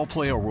We bag. all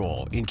play a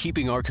role in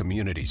keeping our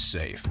communities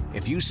safe.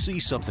 If you see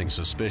something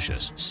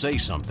suspicious, say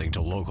something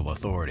to local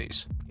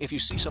authorities. If you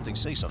see something,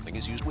 say something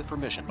is used with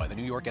permission by the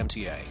New York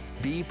MTA.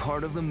 Be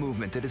part of the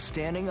movement that is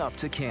standing up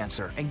to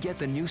cancer and get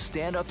the new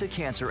Stand Up to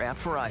Cancer app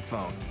for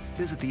iPhone.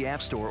 Visit the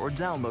App Store or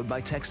download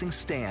by texting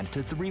STAND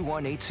to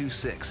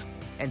 31826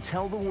 and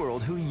tell the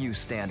world who you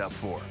stand up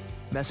for.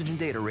 Message and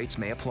data rates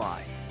may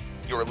apply.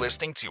 You're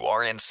listening to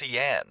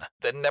RNCN,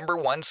 the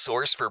 #1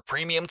 source for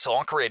premium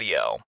talk radio.